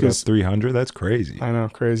 Just because 300, that's crazy. I know,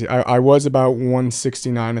 crazy. I was about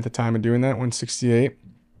 169 at the time of doing that, 168.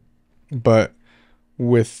 But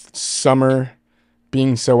with summer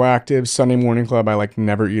being so active, Sunday morning club, I like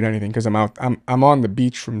never eat anything because I'm on the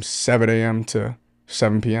beach from 7 a.m. to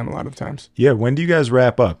 7 p.m. a lot of times. Yeah, when do you guys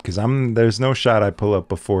wrap up? Because there's no shot I pull up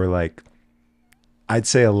before like, I'd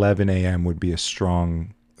say 11 a.m. would be a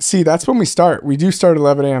strong. See, that's when we start. We do start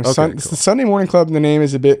 11 a.m. Okay, cool. The Sunday morning club, the name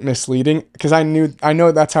is a bit misleading because I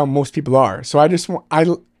know that's how most people are. So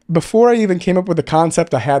before I even came up with the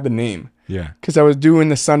concept, I had the name. Yeah. Because I was doing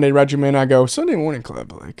the Sunday regimen. I go, Sunday morning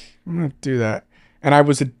club, like, I'm going to do that. And I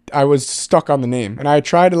was stuck on the name. And I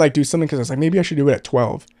tried to like do something because I was like, maybe I should do it at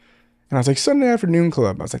 12. And I was like, Sunday afternoon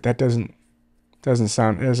club. I was like, that doesn't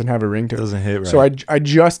have a ring to it. Doesn't hit right. So I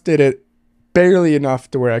just did it barely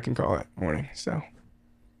enough to where I can call it morning. So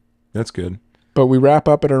that's good. But we wrap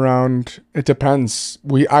up at around, it depends.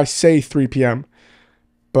 I say 3 p.m.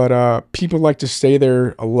 But people like to stay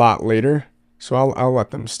there a lot later. So I'll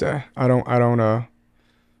let them stay. I don't want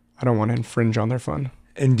to infringe on their fun.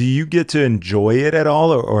 And do you get to enjoy it at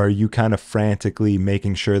all, or are you kind of frantically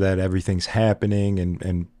making sure that everything's happening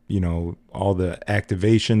and all the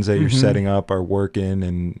activations that you're setting up are working?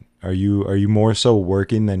 And are you more so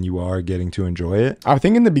working than you are getting to enjoy it? I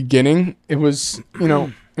think in the beginning it was,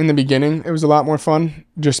 it was a lot more fun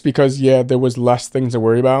just because, there was less things to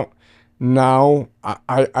worry about. Now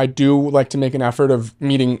I do like to make an effort of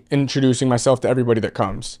introducing myself to everybody that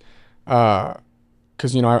comes.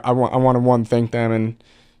 Because, I want to thank them and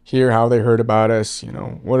hear how they heard about us.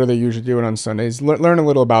 What are they usually doing on Sundays? Learn a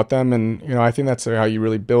little about them. And, I think that's how you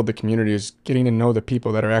really build the community, is getting to know the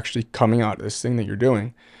people that are actually coming out of this thing that you're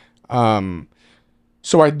doing.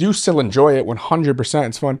 So I do still enjoy it 100%.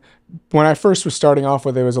 It's fun. When I first was starting off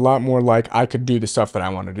with it, was a lot more like I could do the stuff that I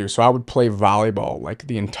want to do. So I would play volleyball like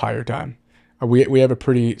the entire time. We have a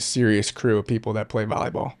pretty serious crew of people that play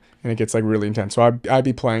volleyball. And it gets like really intense. So I'd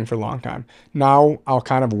be playing for a long time. Now I'll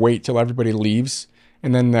kind of wait till everybody leaves.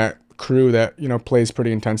 And then that crew that, plays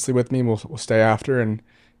pretty intensely with me will stay after and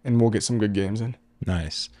we'll get some good games in.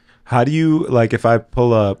 Nice. How do you, like, if I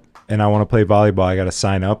pull up and I want to play volleyball, I got to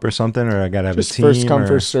sign up or something, or I got to have just a team? First come,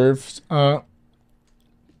 first serve.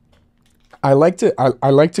 I like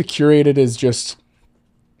to curate it as just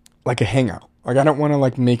like a hangout. Like, I don't want to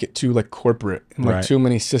like make it too like corporate and like too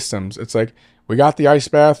many systems. It's like, we got the ice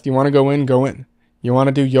bath. You want to go in, go in. You want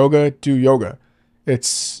to do yoga, do yoga. I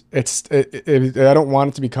don't want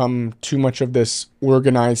it to become too much of this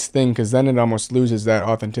organized thing, because then it almost loses that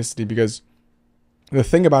authenticity, because the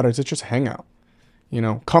thing about it is it's just a hangout. You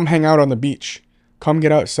know, come hang out on the beach. Come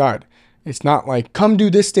get outside. It's not like, come do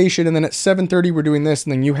this station and then at 7:30 we're doing this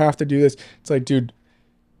and then you have to do this. It's like, dude,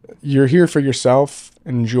 you're here for yourself.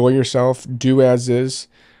 Enjoy yourself. Do as is.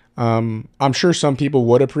 I'm sure some people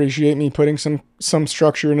would appreciate me putting some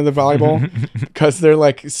structure into the volleyball because they're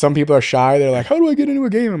like, some people are shy. They're like, how do I get into a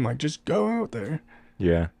game? I'm like, just go out there.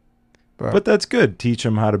 Yeah. But that's good. Teach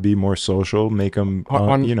them how to be more social. Make them,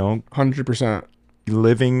 100%.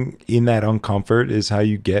 Living in that uncomfort is how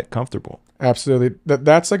you get comfortable. Absolutely.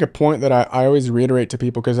 That's like a point that I always reiterate to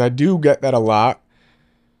people because I do get that a lot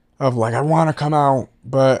of like, I want to come out,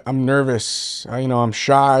 but I'm nervous. I'm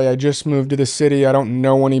shy. I just moved to the city. I don't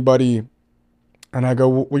know anybody. And I go,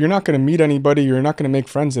 well, you're not going to meet anybody. You're not going to make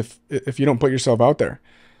friends if you don't put yourself out there,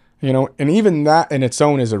 and even that in its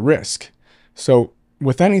own is a risk. So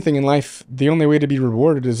with anything in life, the only way to be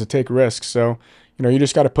rewarded is to take risks. So, you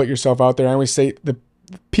just got to put yourself out there. I always say the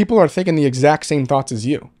people are thinking the exact same thoughts as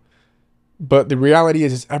you. But the reality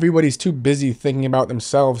is everybody's too busy thinking about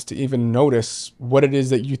themselves to even notice what it is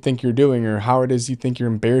that you think you're doing or how it is you think you're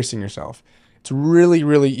embarrassing yourself. It's really,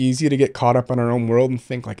 really easy to get caught up in our own world and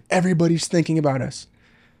think like everybody's thinking about us.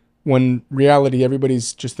 When reality,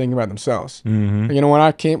 everybody's just thinking about themselves.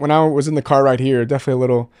 Mm-hmm. When I was in the car right here,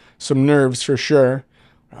 definitely some nerves for sure.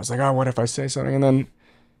 I was like, oh, what if I say something? And then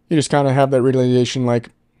you just kind of have that realization like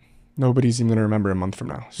nobody's even going to remember a month from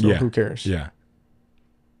now. So who cares? Yeah.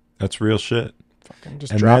 That's real shit. Fucking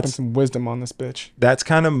just dropping some wisdom on this bitch. That's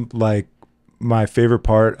kind of like my favorite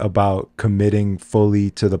part about committing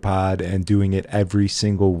fully to the pod and doing it every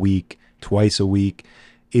single week, twice a week,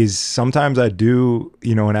 is sometimes I do,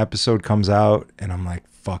 an episode comes out and I'm like,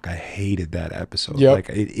 fuck, I hated that episode. Yep. Like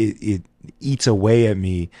it eats away at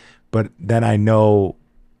me. But then I know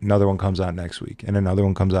another one comes out next week and another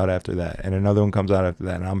one comes out after that and another one comes out after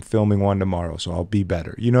that. And I'm filming one tomorrow, so I'll be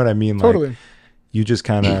better. You know what I mean? Like, totally. You just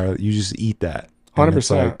you just eat that. 100%.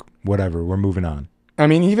 It's like, whatever, we're moving on. I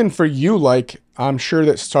mean, even for you, like, I'm sure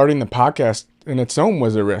that starting the podcast in its own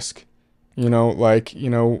was a risk. I'm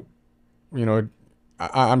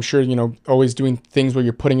sure, always doing things where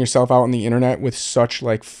you're putting yourself out on the internet with such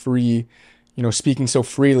like free, speaking so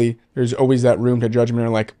freely, there's always that room to judgment or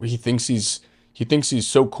like, he thinks he's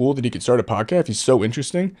so cool that he could start a podcast. He's so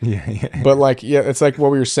interesting. Yeah. But it's like what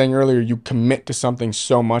we were saying earlier. You commit to something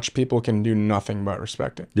so much, people can do nothing but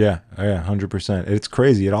respect it. Yeah, 100%. It's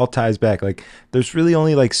crazy. It all ties back. Like, there's really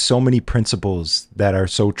only like so many principles that are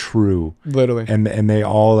so true. Literally. And they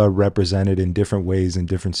all are represented in different ways in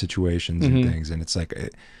different situations and things. And it's like,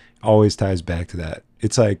 it always ties back to that.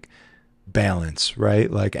 It's like balance, right?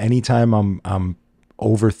 Like anytime I'm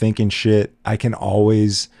overthinking shit, I can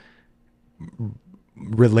always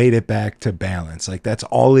relate it back to balance. Like that's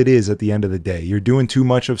all it is at the end of the day. You're doing too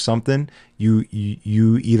much of something, you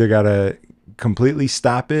either gotta completely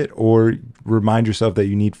stop it or remind yourself that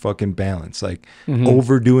you need fucking balance. Like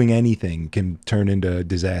overdoing anything can turn into a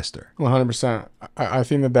disaster. 100%. I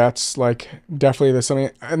think that's like definitely there's something,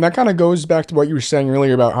 and that kind of goes back to what you were saying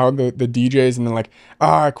earlier about how the DJs and then like,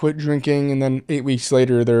 I quit drinking and then 8 weeks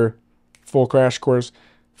later they're full crash course.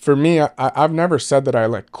 For me, I've never said that I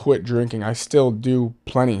like quit drinking. I still do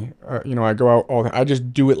plenty. I go out all the time. I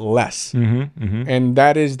just do it less. And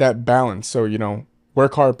that is that balance. So,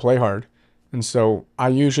 work hard, play hard. And so I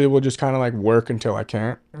usually will just kind of like work until I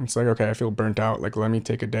can't. And it's like, okay, I feel burnt out. Like, let me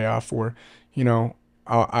take a day off, or,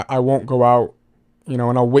 I won't go out, and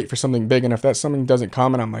I'll wait for something big. And if that something doesn't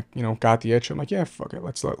come and I'm like, got the itch, I'm like, yeah, fuck it,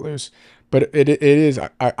 let's let loose. But it is,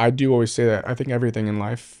 I do always say that. I think everything in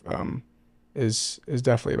life, is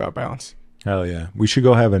definitely about balance. Hell yeah. We should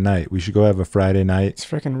go have a night. We should go have a Friday night. Let's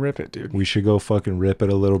freaking rip it, dude. We should go fucking rip it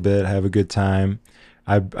a little bit, have a good time.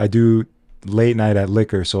 I do late night at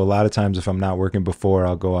liquor, so a lot of times if I'm not working before,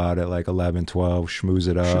 I'll go out at like 11, 12, schmooze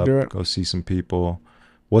it up, go see some people.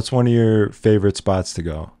 What's one of your favorite spots to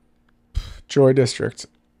go? Joy District.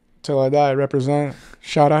 Till I die, represent.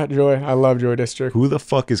 Shout out Joy. I love Joy District. Who the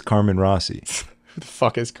fuck is Carmen Rossi? Who the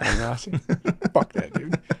fuck is Carmen Rossi? Fuck that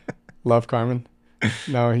dude. Love Carmen.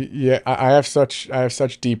 No, I have such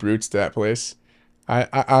deep roots to that place.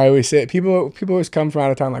 I always say it. People always come from out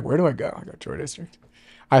of town like, where do I go? I go Joy District.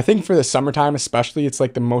 I think for the summertime especially, it's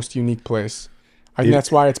like the most unique place. I think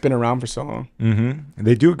that's why it's been around for so long.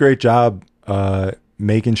 They do a great job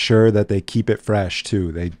making sure that they keep it fresh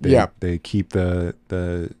too. They keep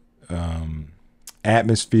the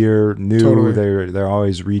atmosphere new. Totally. They're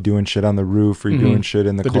always redoing shit on the roof, redoing shit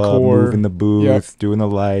in the club, decor, moving the booth, doing the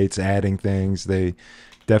lights, adding things. They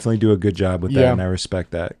definitely do a good job with that, and I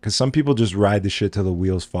respect that, because some people just ride the shit till the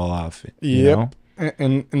wheels fall off. You know?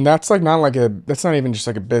 And that's like not like that's not even just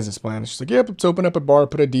like a business plan. It's just like, yep, let's open up a bar,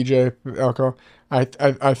 put a DJ, alcohol. I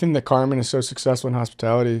think that Carmen is so successful in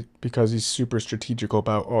hospitality because he's super strategical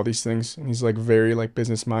about all these things, and he's like very like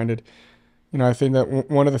business minded. You know, I think that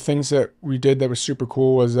one of the things that we did that was super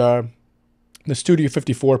cool was the Studio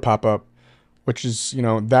 54 pop up, which is, you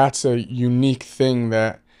know, that's a unique thing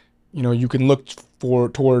that, you know, you can look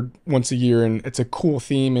toward once a year, and it's a cool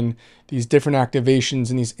theme and these different activations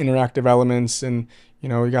and these interactive elements, and you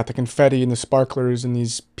know, you got the confetti and the sparklers and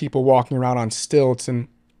these people walking around on stilts, and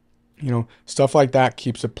you know, stuff like that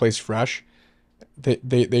keeps a place fresh.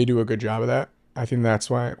 They do a good job of that. I think that's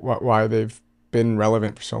why they've been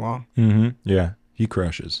relevant for so long. Yeah, he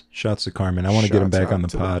crushes. Shouts to Carmen. I want to get him back on the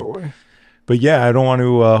pod. Boy. But yeah, I don't want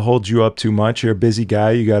to hold you up too much. You're a busy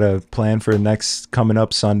guy. You got a plan for next coming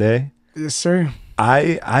up Sunday. Yes, sir.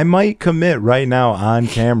 I might commit right now on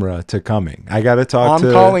camera to coming. I got to talk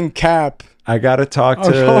I'm calling Cap. I got to talk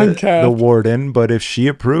to the warden, but if she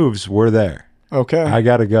approves, we're there. Okay. I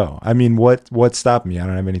got to go. I mean, what stopped me? I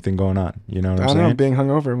don't have anything going on. You know what I'm saying? I don't know, being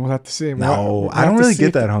hungover. We'll have to see. No, I don't really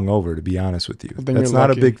get that hungover, to be honest with you. That's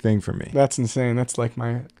not a big thing for me. That's insane. That's like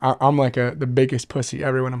I'm like the biggest pussy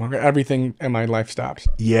ever when I'm hungry. Everything in my life stops.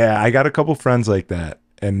 Yeah, I got a couple friends like that.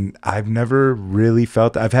 And I've never really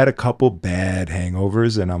felt that. I've had a couple bad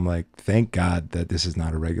hangovers, and I'm like, thank God that this is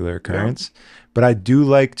not a regular occurrence. Yeah. But I do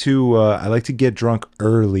like to, I like to get drunk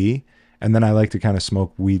early, and then I like to kind of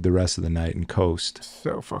smoke weed the rest of the night and coast.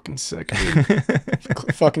 So fucking sick, dude.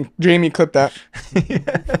 Fucking Jamie, clip that.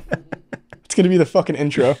 It's gonna be the fucking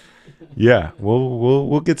intro. Yeah,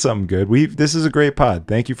 we'll get something good. This is a great pod.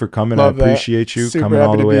 Thank you for coming. Love I appreciate you Super coming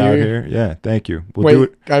all the way out here. Yeah, thank you. Wait, do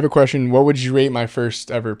it. I have a question. What would you rate my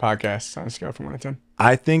first ever podcast on a scale from 1 to 10?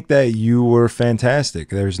 I think that you were fantastic.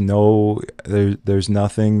 There's nothing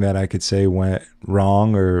that I could say went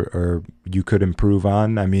wrong or you could improve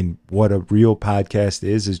on. I mean, what a real podcast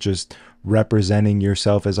is just representing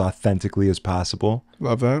yourself as authentically as possible.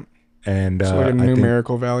 Love that. And so like a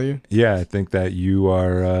numerical value. Yeah, I think that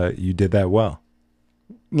you did that well.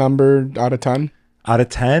 Number out of 10? Out of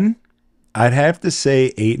 10, I'd have to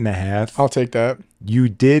say 8.5. I'll take that. You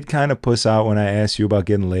did kind of puss out when I asked you about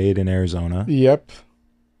getting laid in Arizona. Yep.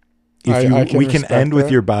 We can end with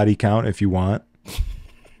your body count if you want.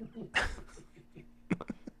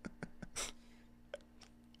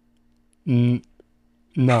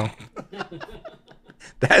 No.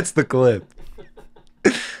 That's the clip.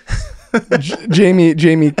 Jamie,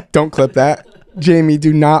 don't clip that. Jamie,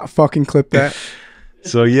 do not fucking clip that.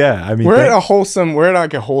 So yeah, I mean, we're at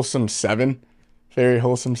like a wholesome 7, very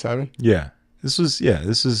wholesome 7. Yeah,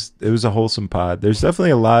 it was a wholesome pod. There's definitely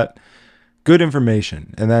a lot good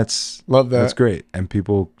information, and love that. That's great, and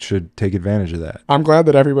people should take advantage of that. I'm glad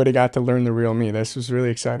that everybody got to learn the real me. This was really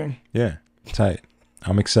exciting. Yeah, tight.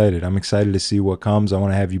 I'm excited. I'm excited to see what comes. I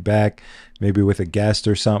want to have you back, maybe with a guest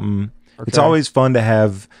or something. Okay. It's always fun to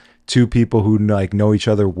have two people who like know each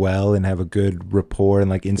other well and have a good rapport and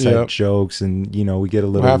like inside jokes, and you know, we get a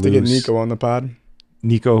little. We'll have to get Nico on the pod.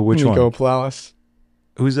 Nico, which one? Nico Palalis.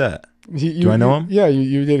 Who's that? Do I know him? Yeah,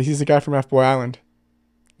 you did. He's the guy from F-Boy Island.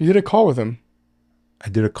 You did a call with him. I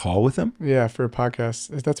did a call with him? Yeah, for a podcast.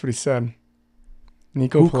 That's what he said.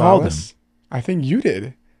 Nico Who Palalis. Called him? I think you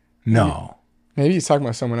did. No. Maybe he's talking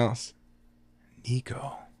about someone else.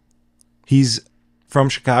 Nico. He's from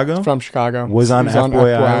Chicago? From Chicago. Was on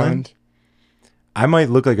F-Boy Island. I might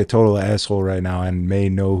look like a total asshole right now and may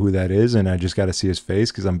know who that is, and I just got to see his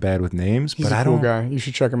face because I'm bad with names. He's a cool guy. You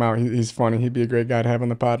should check him out. He's funny. He'd be a great guy to have on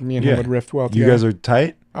the pod. Me and him would riff well together. You guys are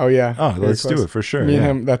tight? Oh, yeah. Oh, let's do it for sure. Me and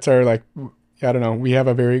him, that's our, like, I don't know. We have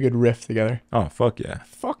a very good riff together. Oh, fuck yeah.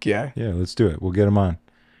 Fuck yeah. Yeah, let's do it. We'll get him on.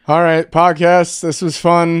 All right, podcast. This was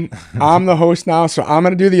fun. I'm the host now, so I'm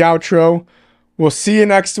going to do the outro. We'll see you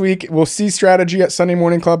next week. We'll see Strategy at Sunday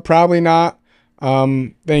Morning Club. Probably not.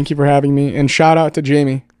 Thank you for having me. And shout out to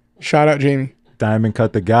Jamie. Shout out Jamie. Diamond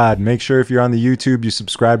Cut the God. Make sure if you're on the YouTube, you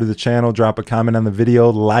subscribe to the channel, drop a comment on the video,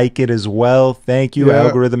 like it as well. Thank you. Yeah.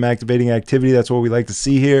 Algorithm activating activity. That's what we like to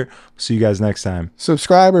see here. See you guys next time.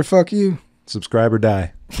 Subscribe or fuck you. Subscribe or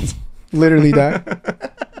die. Literally die.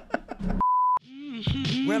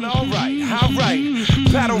 Well, alright.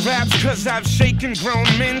 Battle raps cause I've shaken grown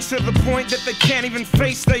men to the point that they can't even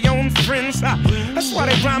face their own friends. That's why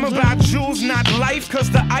they rhyme about jewels, not life, cause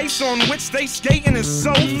the ice on which they skating is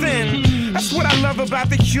so thin. That's what I love about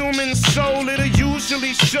the human soul. It'll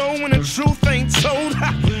usually show when the truth ain't told.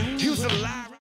 Use a lie.